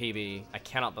this is a PB, I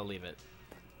cannot believe it.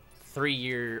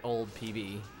 3-year-old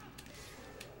PB.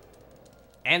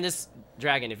 And this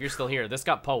dragon, if you're still here, this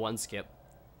got PO 1 skip.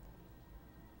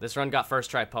 This run got first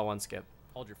try PO 1 skip.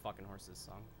 Hold your fucking horses,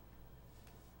 song.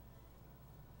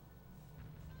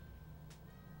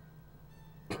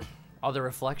 Oh, the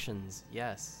reflections.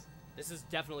 Yes. This is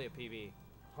definitely a PB.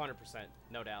 100%.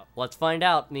 No doubt. Let's find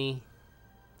out, me.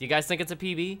 Do you guys think it's a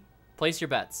PB? Place your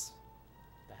bets.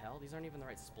 The hell? These aren't even the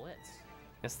right splits.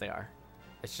 Yes, they are.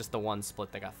 It's just the one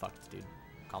split that got fucked, dude.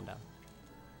 Calm down.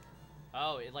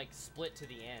 Oh, it like split to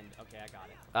the end. Okay, I got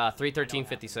it.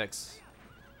 3:13:56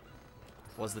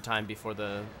 was the time before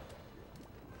the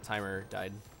timer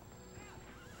died.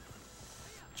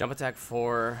 Jump attack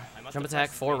 4. Jump attack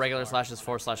 4 regular slashes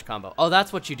 4/combo. Oh,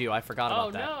 that's what you do. I forgot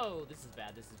about that. Oh no! This is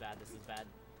bad. This is bad. This is bad.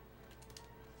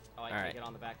 Oh, I can't get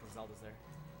on the back because Zelda's there.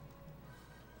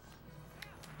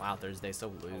 Wow, Thursday so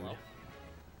lewd. Hello?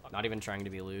 Not even trying to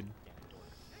be lewd.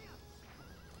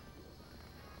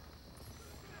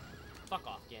 Fuck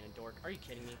off, Ganondorf. Are you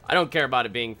kidding me? I don't care about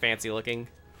it being fancy looking.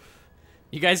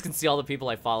 You guys can see all the people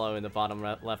I follow in the bottom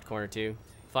left corner too.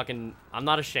 Fucking, I'm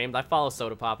not ashamed. I follow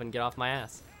Soda Pop and get off my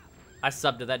ass. I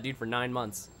subbed to that dude for 9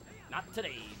 months. Not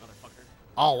today, motherfucker.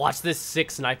 Oh, watch this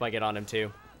sick snipe I get on him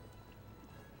too.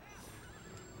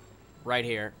 Right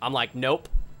here. I'm like, nope.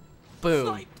 Boom.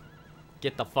 Snipe.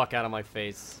 Get the fuck out of my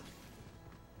face.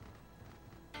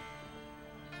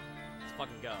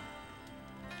 fucking go.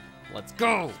 Let's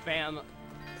go. Spam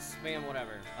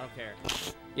whatever. I don't care.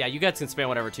 Yeah, you guys can spam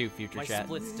whatever too, future chat.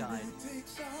 My splits died.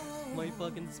 My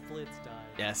fucking splits died.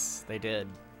 Yes, they did.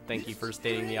 Thank you for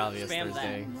stating the obvious, Spam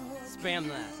Thursday. that. Spam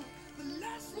that.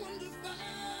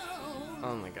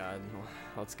 Oh my god.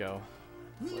 Let's go.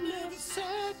 We'll never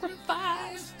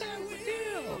sacrifice that we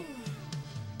do.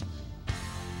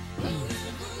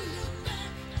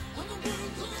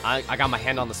 I got my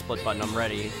hand on the split button. I'm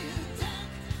ready.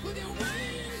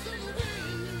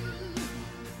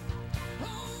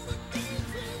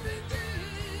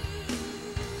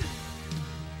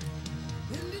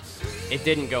 It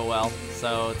didn't go well,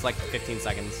 so it's like 15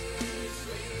 seconds.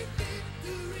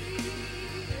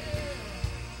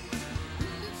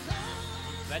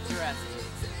 Bet your ass.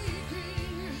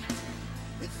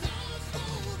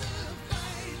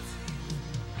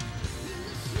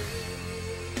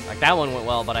 Like, that one went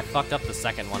well, but I fucked up the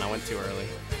second one. I went too early.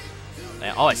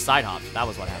 Oh, I side hopped. That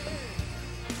was what happened.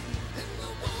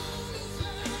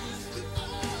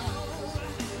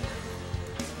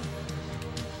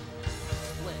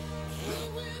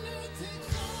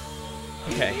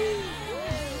 Okay.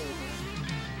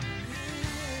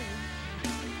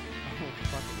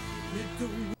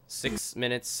 6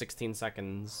 minutes, 16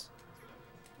 seconds.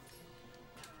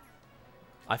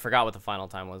 I forgot what the final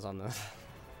time was on this.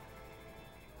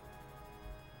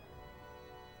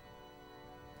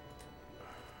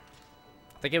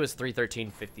 I think it was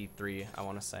 3:13:53, I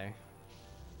want to say.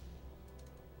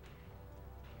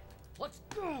 Let's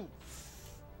go!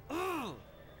 Ugh.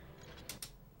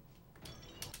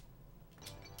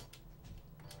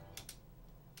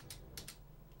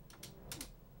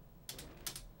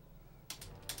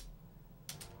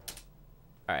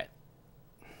 All right.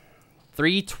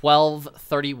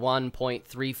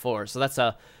 3:12:31.34. So that's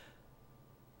a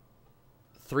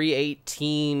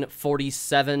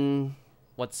 3:18:47.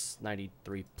 What's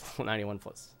 93? 91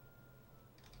 plus?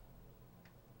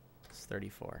 It's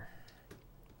 34.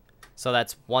 So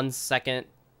that's 1 second.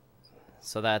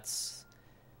 So that's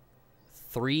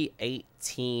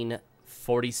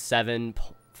 3:18:47.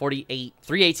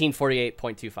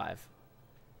 3:18:48.25.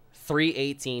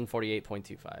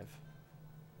 3:18:48.25.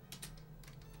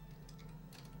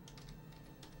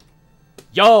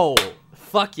 Yo!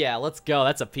 Fuck yeah, let's go.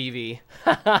 That's a PV.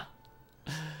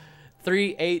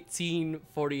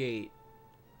 3:18:48.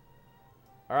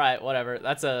 All right, whatever.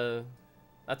 That's a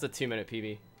 2-minute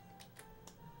PB.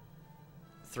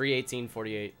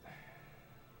 3:18:48.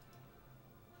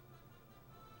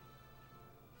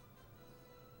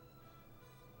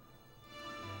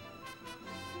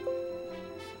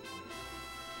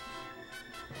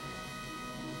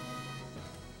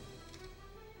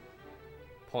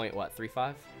 Point what?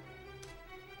 3.5?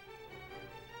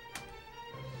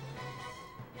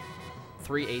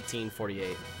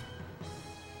 3:18:48.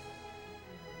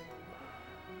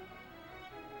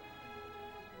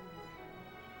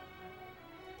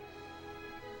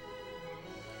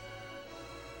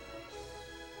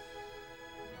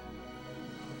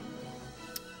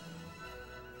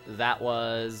 That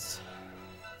was...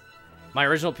 My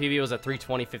original PB was at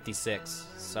 3:20:56,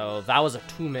 so that was a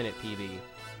 2-minute PB.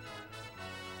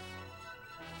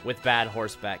 With bad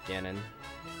horseback cannon.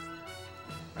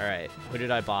 Alright, who did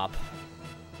I bop?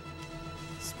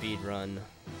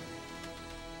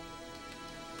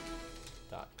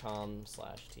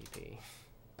 Speedrun.com/TP.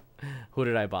 Who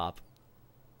did I bop?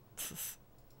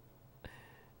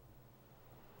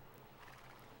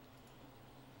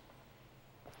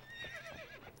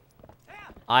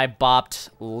 I bopped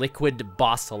Liquid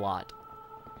Bossalot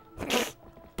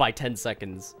by 10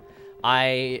 seconds.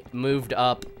 I moved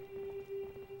up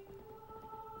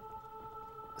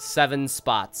 7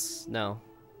 spots. No.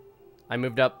 I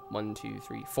moved up 1, 2,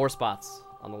 3, 4 spots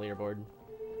on the leaderboard.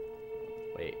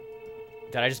 Wait.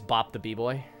 Did I just bop the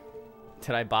B-Boy?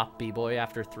 Did I bop B-Boy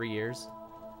after 3 years?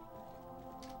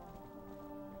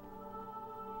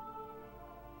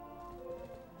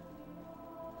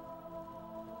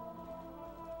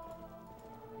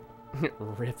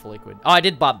 Rip Liquid. Oh, I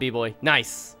did bop B-Boy.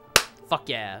 Nice. Fuck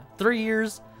yeah. 3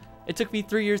 years. It took me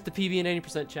 3 years to PB in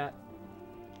 80% chat.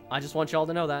 I just want y'all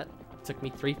to know that. It took me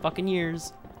 3 fucking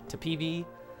years to PB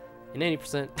in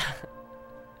 80%.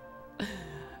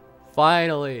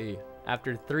 Finally,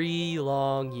 after 3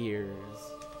 long years.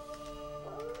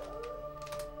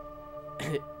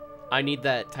 I need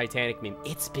that Titanic meme.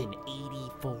 It's been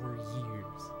 84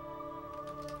 years.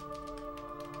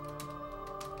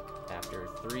 After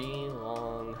 3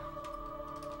 long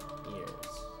years,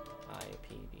 I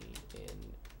PB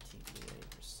in TP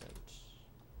 80%.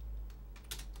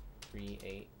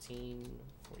 3:18:48.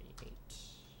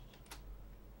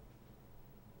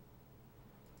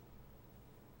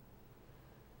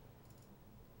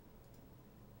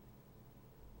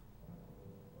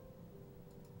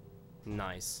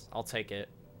 Nice. I'll take it.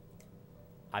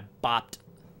 I bopped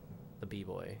the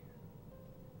B-boy.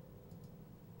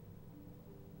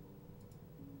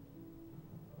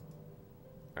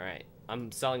 Alright.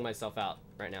 I'm selling myself out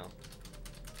right now.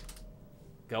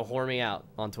 Go whore me out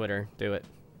on Twitter. Do it.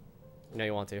 You know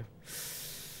you want to.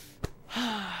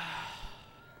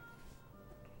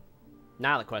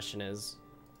 Now the question is,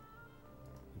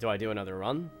 do I do another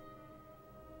run?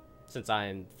 Since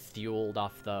I'm fueled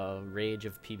off the rage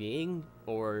of PBing?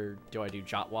 Or do I do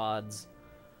Jotwads?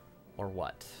 Or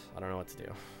what? I don't know what to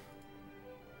do.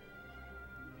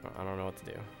 I don't know what to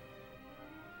do.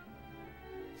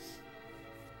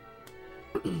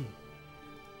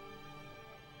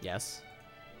 Yes?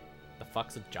 The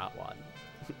fuck's a Jotwad?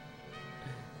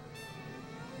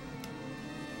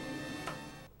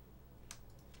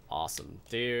 Awesome.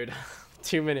 Dude.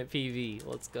 2-minute PV.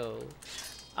 Let's go.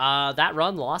 That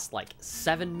run lost like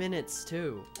 7 minutes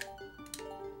too.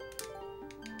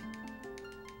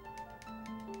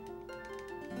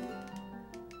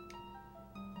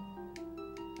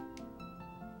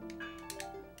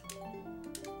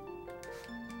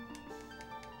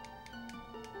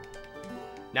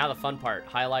 Now the fun part,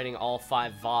 highlighting all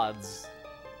 5 VODs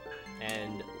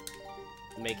and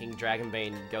making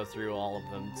Dragonbane go through all of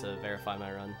them to verify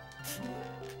my run.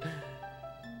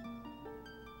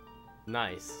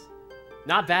 Nice.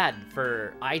 Not bad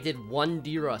for... I did 1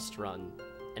 D-Rust run,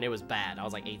 and it was bad. I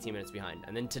was like 18 minutes behind.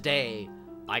 And then today,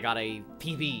 I got a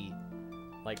PB.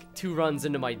 Like, 2 runs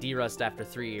into my D-Rust after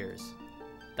 3 years.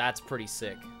 That's pretty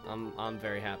sick. I'm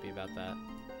very happy about that.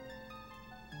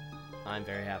 I'm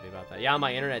very happy about that. Yeah,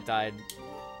 my internet died,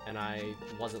 and I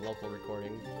wasn't local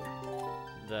recording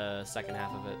the second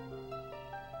half of it.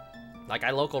 Like,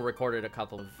 I local recorded a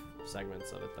couple of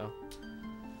segments of it, though.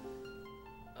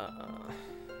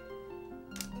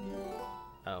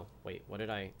 Oh, wait, what did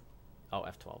I... Oh,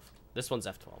 F12. This one's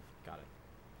F12. Got it.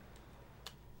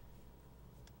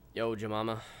 Yo,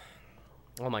 Jamama.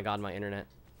 Oh my god, my internet.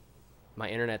 My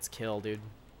internet's kill, dude.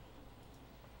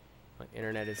 My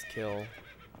internet is kill.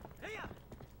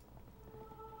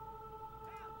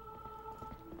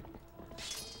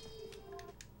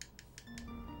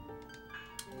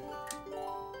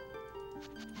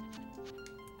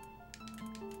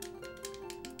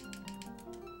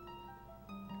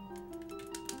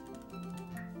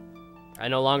 I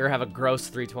no longer have a gross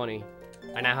 320.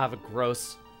 I now have a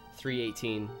gross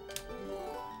 318.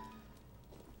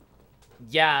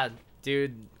 Yeah,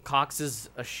 dude, Cox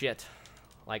is a shit.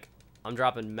 Like, I'm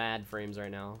dropping mad frames right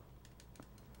now.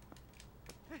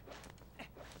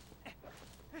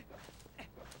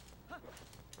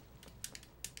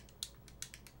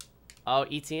 Oh,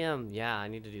 ETM. Yeah, I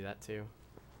need to do that too.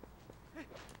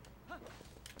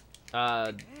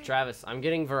 Travis, I'm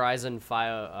getting Verizon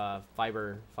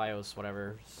fiber, Fios,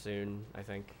 whatever, soon, I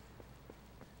think.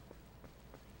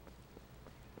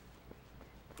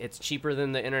 It's cheaper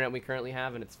than the internet we currently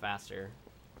have, and it's faster.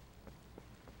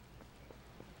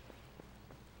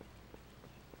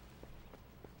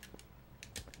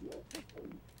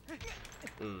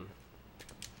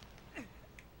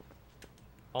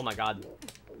 Oh my god.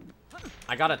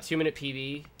 I got a 2-minute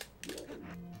PB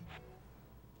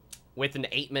with an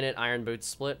 8-minute Iron Boots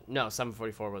split. No,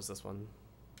 744 was this one.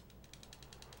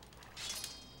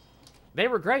 They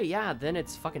were great, yeah, then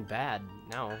it's fucking bad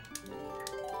now.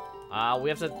 We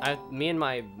have to, me and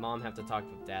my mom have to talk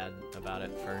with Dad about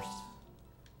it first.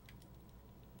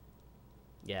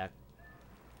 Yeah.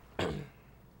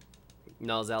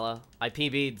 No, Zella. I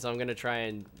PB'd, so I'm gonna try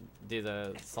and do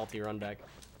the salty run back.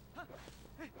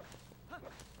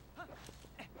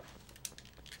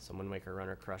 Someone make a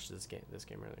runner crush this game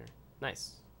earlier.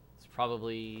 Nice. It's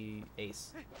probably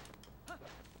Ace.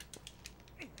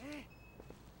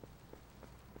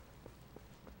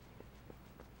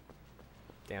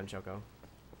 Damn, Choco.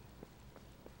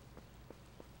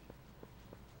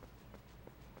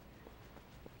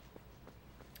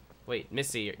 Wait,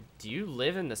 Missy, do you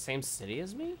live in the same city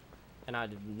as me? And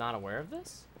I'm not aware of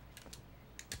this?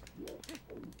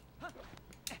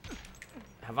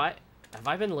 Have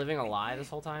I been living a lie this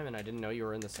whole time and I didn't know you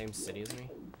were in the same city as me?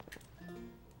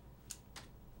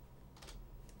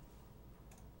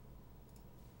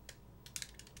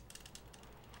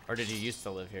 Or did you used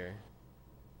to live here?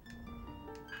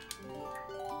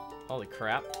 Holy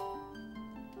crap.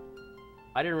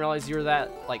 I didn't realize you were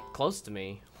that, like, close to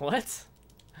me. What?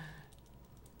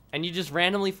 And you just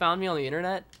randomly found me on the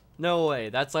internet? No way.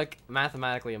 That's, like,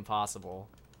 mathematically impossible.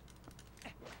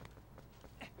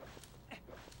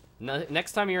 No,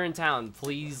 next time you're in town,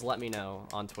 please let me know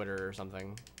on Twitter or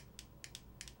something.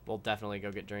 We'll definitely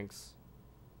go get drinks.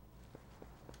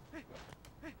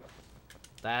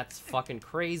 That's fucking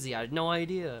crazy. I had no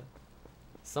idea.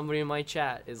 Somebody in my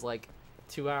chat is like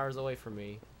 2 hours away from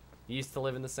me. He used to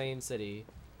live in the same city.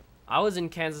 I was in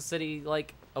Kansas City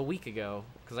like a week ago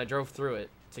because I drove through it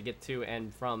to get to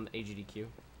and from AGDQ.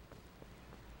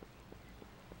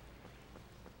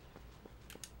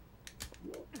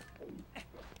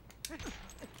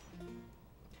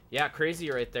 Yeah, Crazy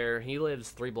right there. He lives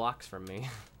 3 blocks from me.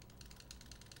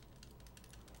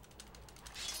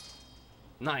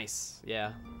 Nice.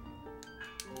 Yeah.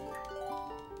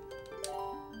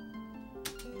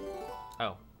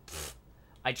 Oh.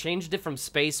 I changed it from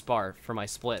spacebar for my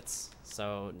splits.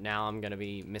 So now I'm going to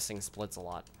be missing splits a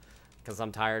lot. Because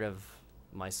I'm tired of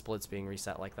my splits being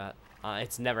reset like that.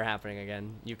 It's never happening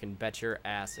again. You can bet your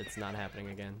ass it's not happening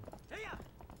again.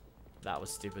 That was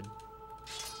stupid.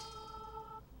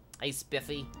 Hey,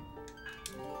 Spiffy.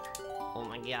 Oh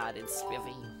my god, it's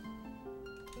Spiffy.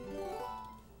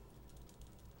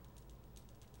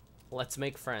 Let's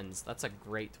make friends. That's a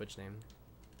great Twitch name.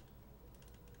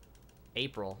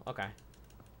 April. Okay.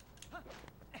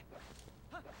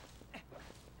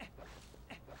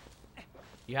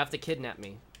 You have to kidnap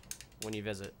me when you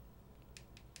visit.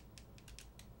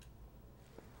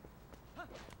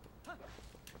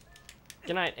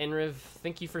 Good night, Enriv.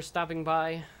 Thank you for stopping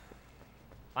by.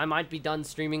 I might be done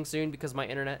streaming soon because my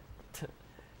internet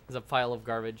is a pile of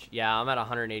garbage. Yeah, I'm at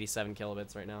 187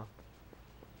 kilobits right now.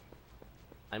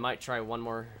 I might try one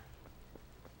more.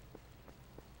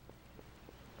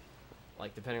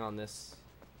 Like, depending on this.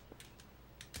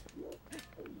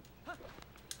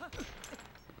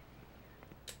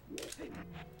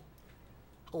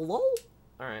 Hello?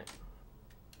 Alright.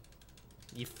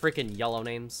 You freaking yellow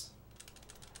names.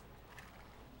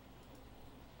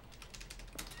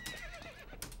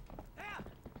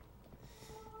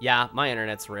 Yeah, my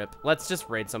internet's rip. Let's just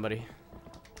raid somebody.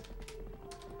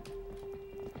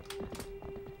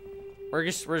 We're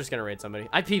just gonna raid somebody.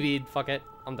 I PB'd. Fuck it.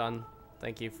 I'm done.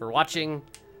 Thank you for watching.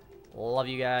 Love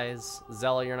you guys.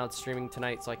 Zella, you're not streaming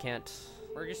tonight, so I can't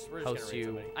host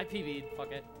you. I PB'd.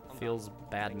 Fuck it. Feels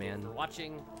bad, man. For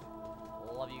watching.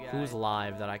 Love you guys. Who's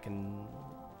live that I can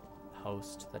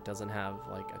host that doesn't have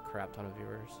like a crap ton of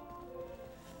viewers?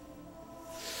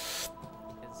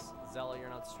 Zella, you're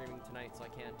not streaming tonight, so I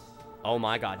can't. Oh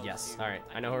my god, yes. Alright,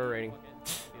 I know who we're rating.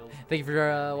 Thank you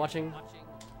for watching.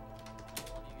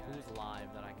 Who's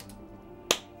live that I can...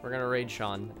 We're gonna raid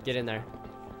Sean. Get in there.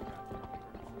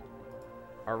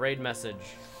 Our raid message.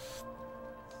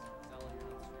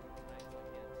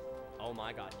 Oh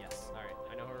my god, yes. Alright,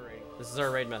 I know who we're raiding. This is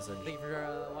our raid message. Thank you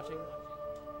for watching.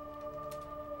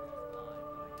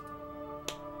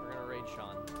 We're gonna raid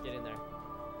Sean. Get in there.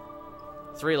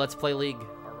 3, let's play League.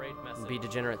 Be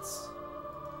degenerates.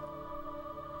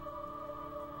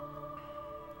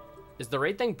 Is the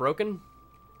raid thing broken?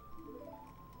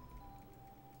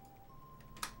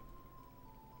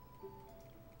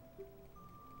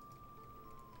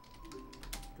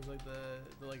 Cause like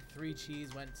the like 3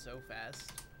 cheese went so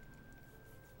fast.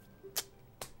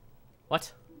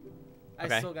 What?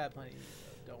 Okay. I still got plenty.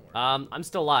 Don't worry. I'm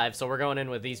still live, so we're going in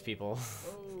with these people.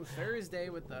 Oh, Thursday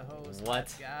with the host. What?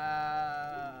 Let's go.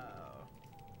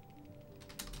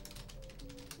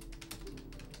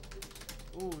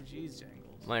 Ooh, jeez,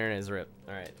 jangles. My internet is ripped.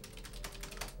 All right.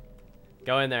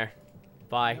 Go in there.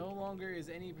 Bye. No longer is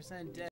any % dead.